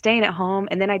 And staying at home.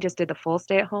 And then I just did the full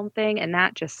stay at home thing. And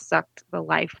that just sucked the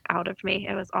life out of me.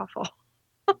 It was awful.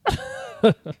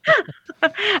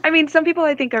 I mean, some people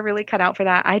I think are really cut out for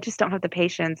that. I just don't have the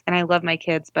patience, and I love my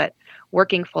kids, but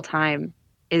working full time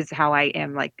is how I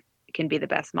am, like, can be the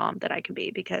best mom that I can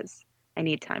be because I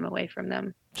need time away from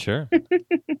them. Sure.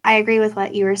 I agree with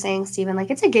what you were saying, Stephen.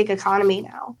 Like, it's a gig economy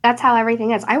now. That's how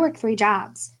everything is. I work 3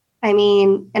 jobs. I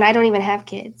mean, and I don't even have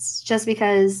kids just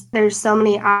because there's so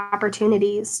many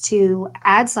opportunities to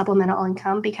add supplemental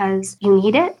income because you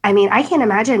need it. I mean, I can't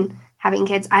imagine having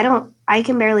kids. I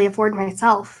can barely afford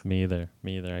myself. Me either.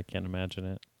 I can't imagine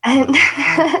it. And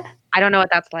I don't know what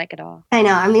that's like at all. I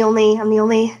know. I'm the only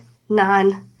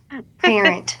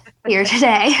non-parent here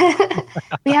today.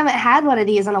 We haven't had one of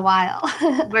these in a while.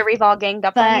 Where we've all ganged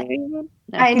up But on you.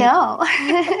 No. I know.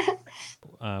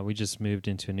 We just moved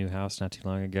into a new house not too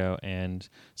long ago, and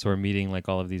so we're meeting like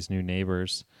all of these new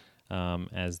neighbors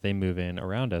as they move in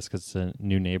around us because it's a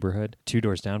new neighborhood. 2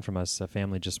 doors down from us, a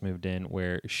family just moved in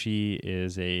where she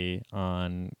is a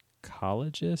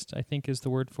oncologist, I think is the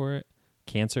word for it.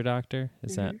 Cancer doctor.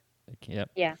 Is that?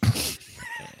 Yep. Yeah.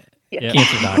 Yep.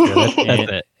 Cancer doctor.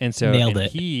 That's it. And so Nailed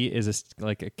it. he is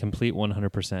like a complete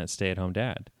 100% stay-at-home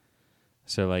dad.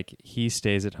 So like he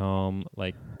stays at home,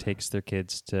 like takes their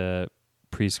kids to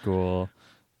preschool,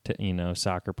 to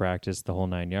soccer practice, the whole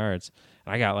 9 yards.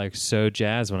 And I got like so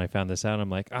jazzed when I found this out. I'm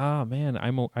like, oh man,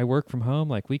 I work from home.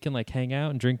 Like we can like hang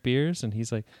out and drink beers. And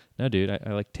he's like, no, dude,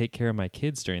 I like take care of my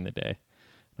kids during the day.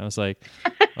 And I was like,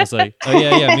 oh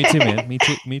yeah, me too, man, me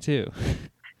too.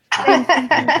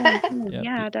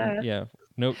 Yeah, duh. Yeah.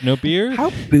 No beer. How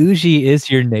bougie is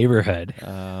your neighborhood?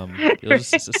 You'll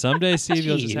just, someday, Steve,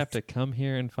 you'll just Jeez. have to come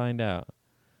here and find out.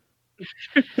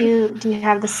 Do you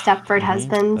have the Stepford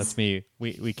husbands? That's me.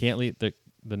 We can't leave the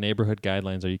neighborhood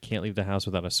guidelines are you can't leave the house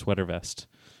without a sweater vest.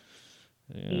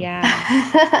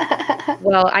 Yeah.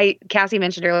 Well, Cassie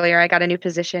mentioned earlier, I got a new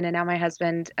position, and now my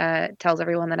husband tells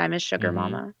everyone that I'm his sugar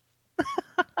mama.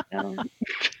 So.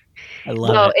 I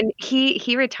love it. And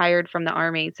he retired from the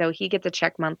Army, so he gets a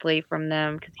check monthly from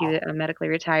them because he's medically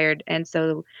retired. And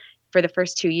so for the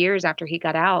first 2 years after he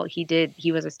got out,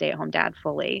 he was a stay-at-home dad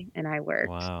fully, and I worked.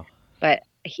 Wow. But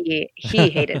he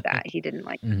hated that. He didn't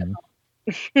like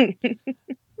it.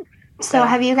 So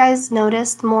have you guys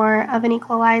noticed more of an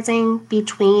equalizing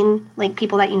between like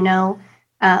people that you know,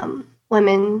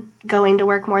 women going to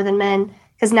work more than men?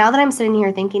 Because now that I'm sitting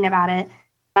here thinking about it,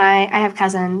 I have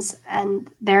cousins and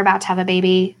they're about to have a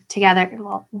baby together.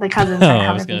 Well, the cousins are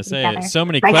I was going to say, together. so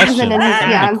many My questions. cousin and his So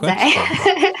many questions.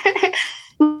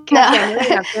 fiance. Cassie, I know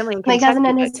you have family in My cousin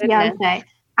and his Kentucky, my goodness. fiance.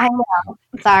 I know.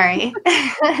 Sorry.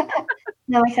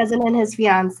 No, my cousin and his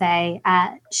fiance.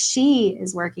 She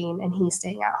is working and he's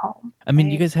staying at home. I mean,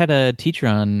 you guys had a teacher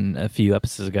on a few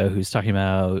episodes ago who's talking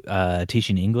about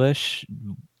teaching English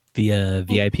via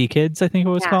VIP Kids, I think it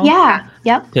was called. Yeah.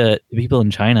 Yep. To people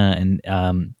in China, and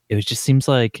it just seems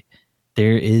like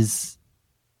there is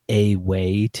a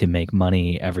way to make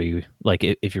money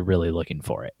if you're really looking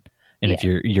for it, and if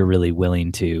you're really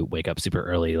willing to wake up super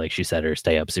early, like she said, or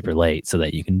stay up super late, so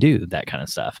that you can do that kind of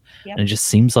stuff. Yep. And it just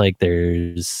seems like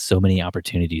there's so many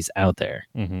opportunities out there.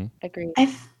 Mm-hmm. Agreed.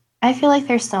 I feel like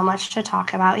there's so much to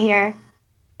talk about here.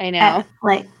 I know.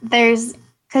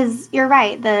 Because you're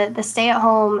right, the stay at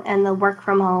home and the work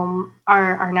from home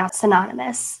are now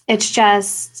synonymous. It's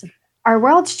just our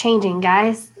world's changing,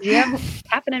 guys. Yeah,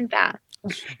 happening fast.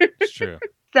 It's true.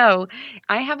 So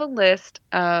I have a list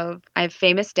I have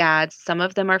famous dads. Some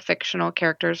of them are fictional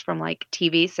characters from like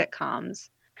TV sitcoms.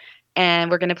 And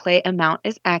we're going to play Amount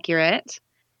is Accurate.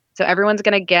 So everyone's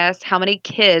going to guess how many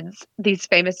kids these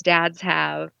famous dads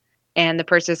have. And the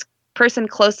person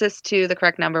closest to the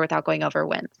correct number without going over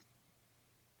wins.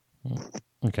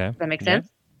 Okay. Does that make Yeah. sense?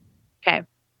 Okay.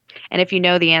 And if you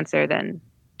know the answer, then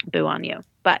boo on you.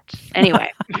 But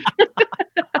anyway.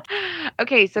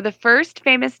 Okay, so the first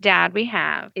famous dad we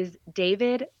have is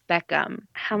David Beckham.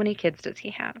 How many kids does he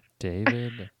have?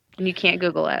 David. And you can't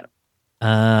Google it.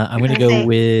 I'm going to go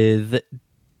with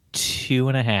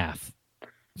 2.5.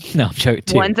 No, I'm joking.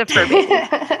 2. One's a fur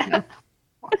baby.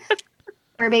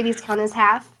 Fur babies count as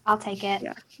half. I'll take it.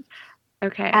 Yeah.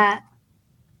 Okay.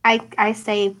 I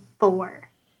say 4.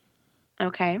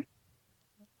 Okay.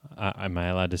 Am I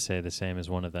allowed to say the same as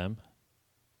one of them?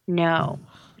 No.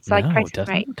 It's like No, Price is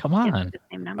Dustin, Right. come It's on. the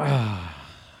same number.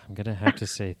 I'm going to have to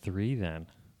say 3 then.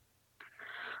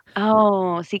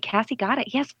 Oh, see, Cassie got it.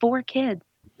 He has 4 kids.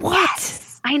 What?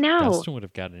 I know. Dustin would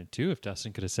have gotten it too if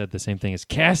Dustin could have said the same thing as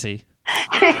Cassie.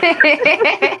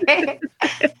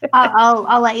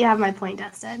 I'll let you have my point,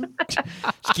 Dustin.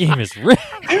 This game is rigged.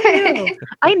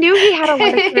 I knew he had a lot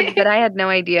of kids, but I had no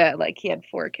idea. Like he had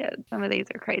 4 kids. Some of these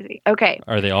are crazy. Okay.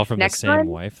 Are they all from Next the same one?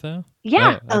 wife, though?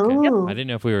 Yeah. Oh, okay. Oh. I didn't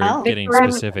know if we were Oh. getting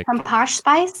From- specific. From Posh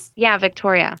Spice? Yeah,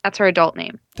 Victoria. That's her adult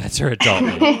name. That's her adult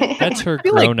name. That's her I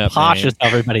feel like grown-up Posh name. is how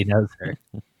everybody knows her.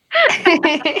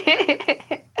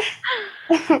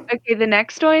 Okay, the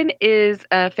next one is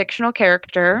a fictional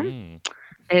character. Mm.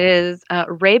 It is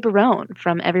Ray Barone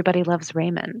from Everybody Loves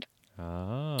Raymond.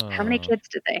 Oh. How many kids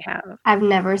did they have? I've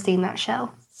never seen that show.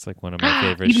 It's like one of my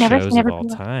favorite You've never shows seen of all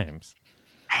Everybody times.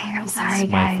 I'm sorry,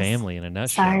 It's my guys. family in a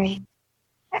nutshell. Sorry.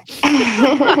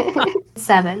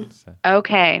 7. So,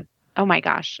 Okay. Oh my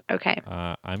gosh. Okay.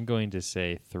 I'm going to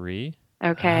say 3.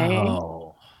 Okay.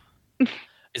 Oh.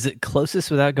 Is it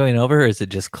closest without going over, or is it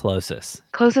just closest?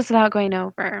 Closest without going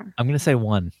over. I'm going to say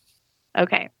 1.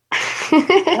 Okay.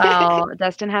 Well,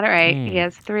 Dustin had it right. He Hmm.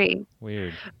 has 3.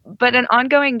 Weird. But an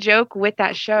ongoing joke with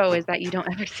that show is that you don't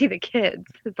ever see the kids.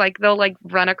 It's like they'll like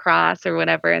run across or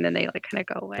whatever, and then they like kind of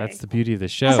go away. That's the beauty of the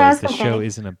show. That's what I Is was the show thinking.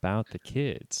 isn't about the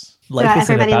kids. Life About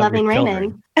isn't everybody about loving your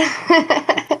children.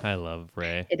 Raymond. I love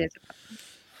Ray. It is.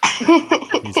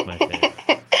 He's my favorite.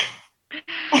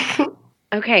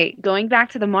 Okay, going back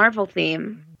to the Marvel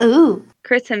theme, Ooh.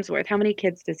 Chris Hemsworth, how many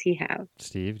kids does he have?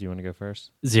 Steve, do you want to go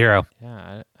first? 0.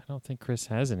 Yeah, I don't think Chris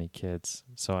has any kids.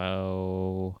 So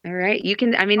All right, you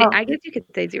can. I mean, Oh. I guess you could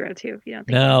say 0 too if you don't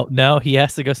think. No, he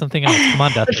has to go something else. Come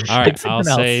on, Dustin. all Pick right, I'll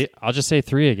something else. I'll just say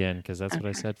 3 again because that's what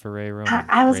I said for Ray Roman.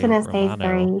 I was Ray going to say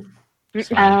Romano. 3.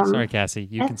 Sorry, sorry, Cassie.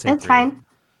 You can say It's 3. fine.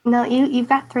 No, you've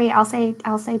got 3. I'll say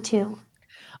 2.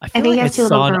 I feel think he like I has 2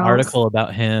 saw little an girls. article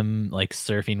about him like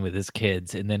surfing with his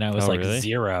kids, and then I was Oh, like really?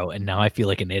 0, and now I feel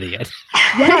like an idiot.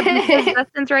 Yeah, because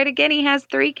Dustin's right again. He has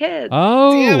 3 kids.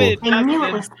 Oh, I knew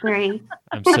it was 3.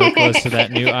 I'm so close to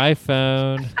that new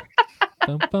iPhone.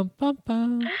 Bum, bum, bum,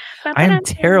 bum. I am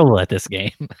terrible at this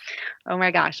game. Oh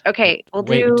my gosh. Okay, we'll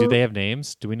Wait, do. do they have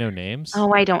names? Do we know names?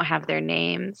 Oh, I don't have their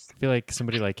names. I feel like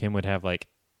somebody like him would have like,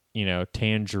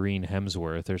 Tangerine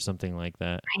Hemsworth or something like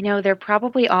that. I know they're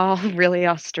probably all really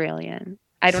Australian.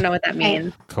 I don't know what that Okay.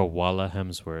 means. Koala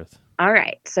Hemsworth. All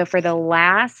right. So for the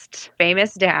last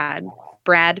famous dad,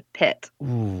 Brad Pitt.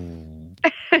 Ooh,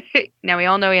 Now we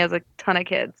all know he has a ton of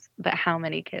kids, but how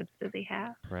many kids does he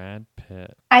have? Brad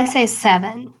Pitt. I say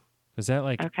 7. Was that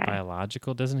like Okay.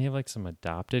 biological? Doesn't he have like some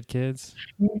adopted kids?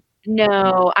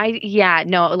 No,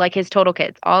 like his total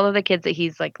kids. All of the kids that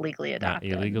he's like legally Not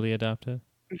adopted. illegally adopted?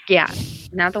 Yeah.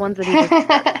 Not the ones that he just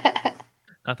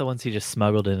Not the ones he just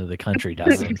smuggled into the country,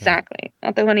 Dustin. exactly.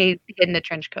 Not the one he hid in a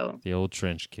trench coat. The old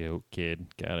trench coat kid.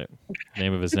 Got it.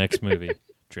 Name of his next movie.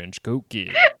 Trench coat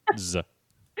kid. Because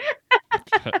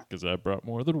I brought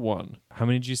more than one. How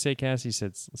many did you say, Cassie? You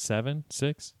said 7?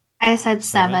 6? I said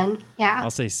 7. Yeah. I'll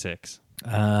say 6.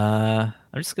 I'm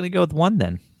just gonna go with 1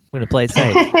 then. I'm gonna play it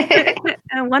safe.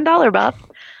 $1 buff.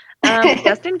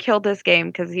 Dustin killed this game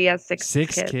because he has 6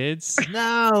 6 kids?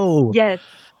 No. Yes.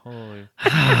 Holy.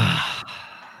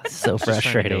 So Just trying to go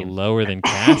frustrating. lower than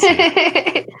Cassie.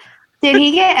 Did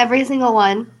he get every single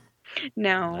one?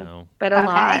 No, No. but a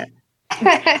lot.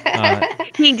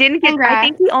 He didn't get. I Congrats.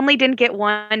 think he only didn't get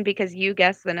 1 because you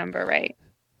guessed the number right.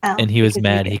 Oh. And he was Because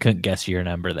mad you- he couldn't guess your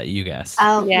number that you guessed.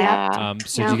 Oh, yeah.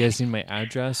 So do you guys need my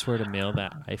address where to mail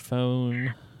that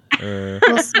iPhone? Or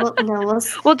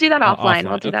We'll do that Oh, offline.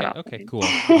 We'll do that offline. Okay, cool.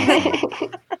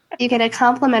 Awesome. You get a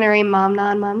complimentary mom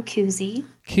non mom koozie.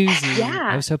 Koozie. Yeah.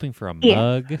 I was hoping for a Yeah.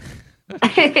 mug.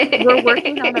 We're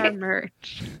working on our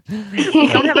merch. We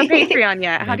don't have a Patreon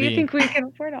yet. How do you Maybe- think we can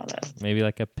afford all this? Maybe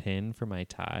like a pin for my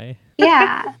tie,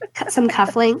 Yeah, some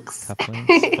cufflinks.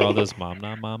 cufflinks for all those mom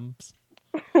nom moms.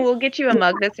 We'll get you a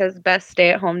mug that says "Best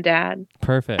Stay-at-Home Dad."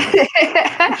 Perfect.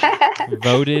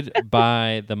 Voted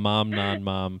by the Mom Non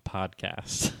Mom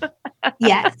podcast.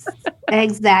 Yes,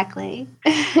 exactly.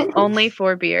 Only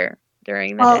for beer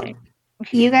during the Well, day.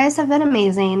 you guys have been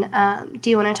amazing. Do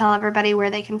you want to tell everybody where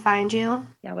they can find you?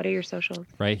 Yeah. What are your socials?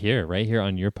 Right here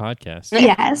on your podcast.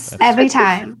 Yes, every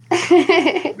time.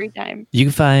 Every time. You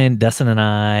can find Dustin and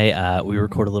I. We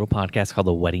record a little podcast called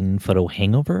The Wedding Photo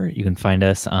Hangover. You can find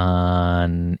us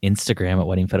on Instagram at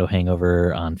Wedding Photo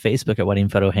Hangover, on Facebook at Wedding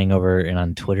Photo Hangover, and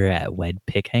on Twitter at Wed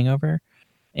Pic Hangover.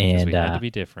 'Cause And we had to be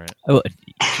different. you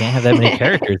can't have that many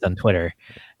characters on Twitter.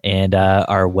 And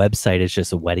our website is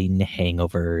just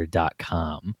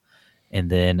weddinghangover.com. And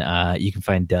then you can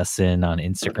find Dustin on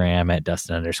Instagram at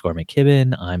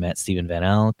Dustin_McKibben. I'm at Stephen Van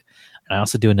Elk. And I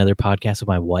also do another podcast with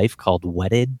my wife called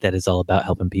Wedded that is all about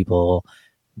helping people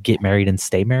get married and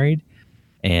stay married.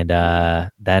 And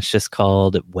that's just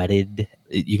called Wedded.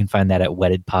 You can find that at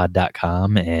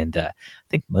weddedpod.com. And I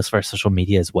think most of our social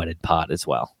media is Wedded Pod as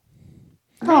well.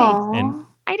 Aw. And-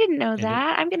 I didn't know And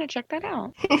that. I'm gonna check that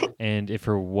out. And if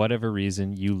for whatever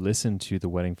reason you listen to the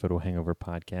Wedding Photo Hangover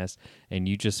podcast and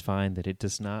you just find that it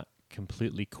does not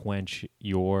completely quench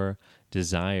your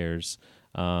desires,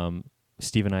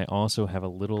 Steve and I also have a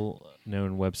little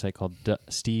known website called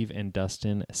Steve and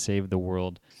Dustin Save the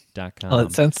World.com. Oh,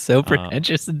 it sounds so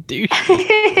pretentious and douche.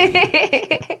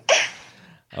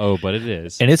 Oh, but it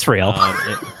is. And it's real.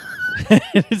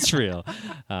 It's real.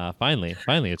 Finally,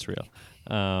 it's real.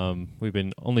 We've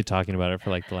been only talking about it for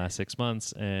like the last 6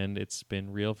 months, and it's been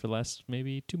real for the last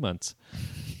maybe 2 months.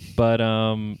 But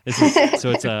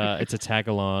it's a tag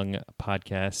along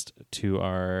podcast to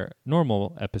our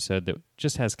normal episode that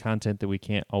just has content that we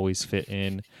can't always fit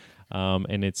in,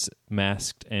 and it's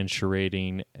masked and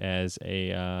charading as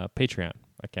a Patreon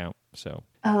account. So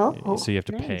Oh, you have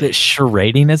to pay. The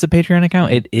charading as a Patreon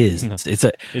account? It is. No. It's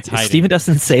hiding. Stephen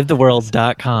Dustin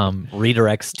SaveTheWorld.com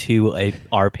redirects to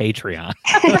our Patreon.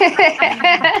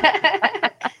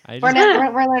 I we're,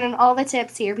 just, we're learning all the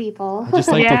tips here, people. I just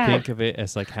like Yeah. to think of it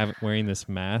as like wearing this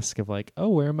mask of like, oh,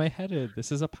 where am I headed?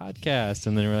 This is a podcast.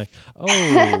 And then we're like,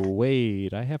 oh,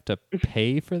 wait, I have to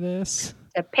pay for this?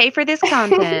 To pay for this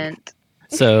content.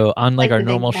 So on like Like our the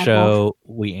big normal bad show,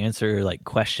 we answer like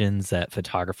questions that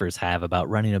photographers have about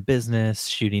running a business,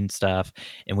 shooting stuff,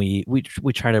 and we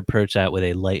try to approach that with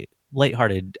a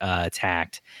lighthearted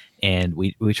tact, and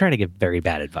we try to give very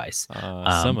bad advice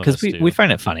Some of because us we do.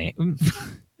 find it funny.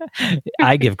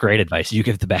 I give great advice. You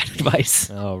give the bad advice.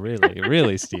 Oh, really?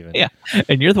 Really, Stephen? Yeah.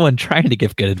 And you're the one trying to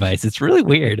give good advice. It's really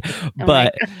weird. Oh my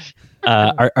But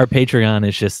our Patreon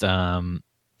is just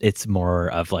it's more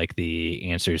of like the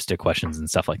answers to questions and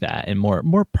stuff like that, and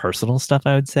more personal stuff,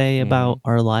 I would say, about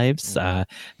our lives.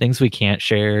 Things we can't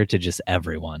share to just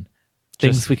everyone.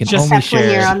 Things we can only Except when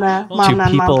you're share on the to Mom on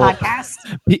Mom people- podcast.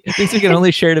 things we can only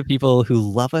share to people who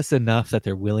love us enough that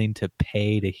they're willing to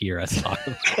pay to hear us talk.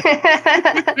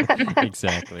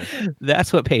 Exactly.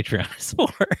 That's what Patreon is for.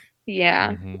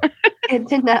 Yeah. Mhm. Good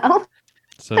to know.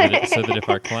 So that if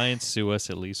our clients sue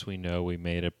us, at least we know we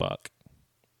made a buck.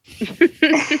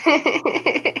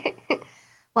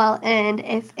 Well, and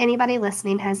if anybody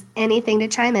listening has anything to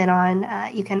chime in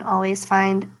on, you can always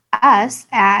find us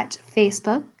at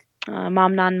Facebook,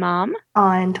 Mom Non Mom.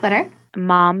 on Twitter,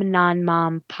 Mom Non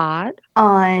Mom Pod.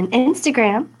 on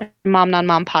Instagram, Mom Non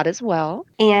Mom Pod as well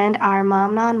and our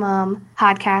Mom Non Mom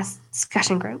podcast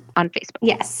discussion group. on Facebook.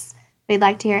 Yes, we'd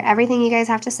like to hear everything you guys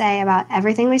have to say about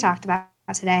everything we talked about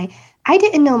today. I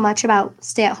didn't know much about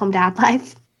stay-at-home dad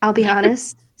life, I'll be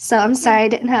honest. So I'm sorry I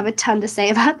didn't have a ton to say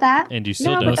about that. And you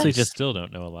still No, but don't. that's- Still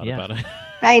don't know a lot Yeah. about it.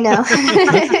 I know.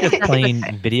 Just playing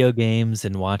video games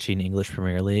and watching English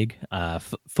Premier League,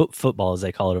 football as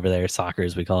they call it over there, soccer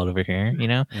as we call it over here. You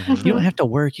know, Mhm. you don't have to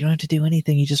work, you don't have to do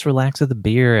anything. You just relax with a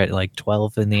beer at like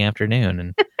 12 in the afternoon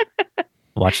and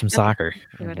watch some soccer.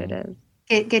 See what it is.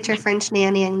 Get your French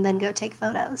nanny and then go take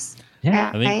photos.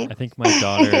 Yeah, I think my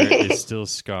daughter is still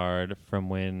scarred from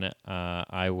when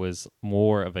I was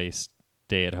more of a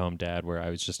stay-at-home dad, where I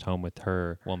was just home with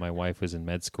her while my wife was in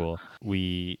med school.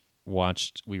 We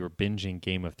were binging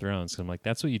Game of Thrones. So I'm like,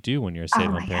 that's what you do when you're a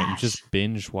stay-at-home my parent. gosh. You just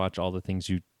binge watch all the things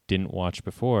you didn't watch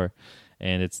before.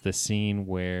 And it's the scene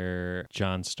where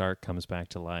Jon Stark comes back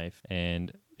to life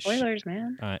and Spoilers,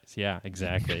 man. yeah,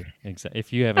 exactly.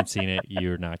 If you haven't seen it,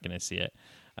 you're not going to see it.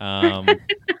 And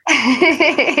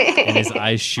his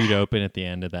eyes shoot open at the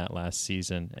end of that last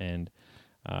season, and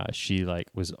she like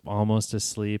was almost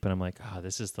asleep, and I'm like, oh,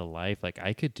 this is the life. Like,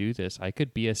 I could do this. I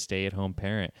could be a stay-at-home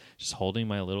parent, just holding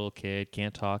my little kid,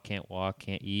 can't talk, can't walk,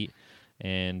 can't eat,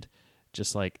 and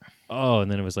just like, oh,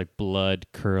 and then it was like blood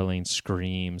curdling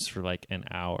screams for like an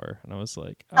hour, and I was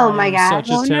like, Oh my God. such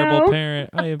a terrible parent.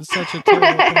 I am such a terrible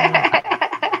parent.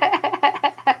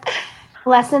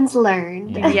 Lessons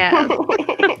learned. Yeah. Yeah.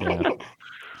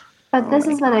 But this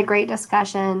has been a great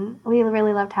discussion. We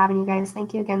really loved having you guys.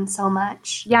 Thank you again so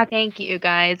much. Yeah, thank you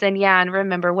guys. And yeah, and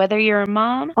remember, whether you're a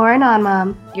mom, Or a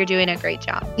non-mom, you're doing a great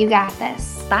job. you got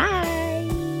this. Bye.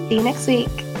 See you next week.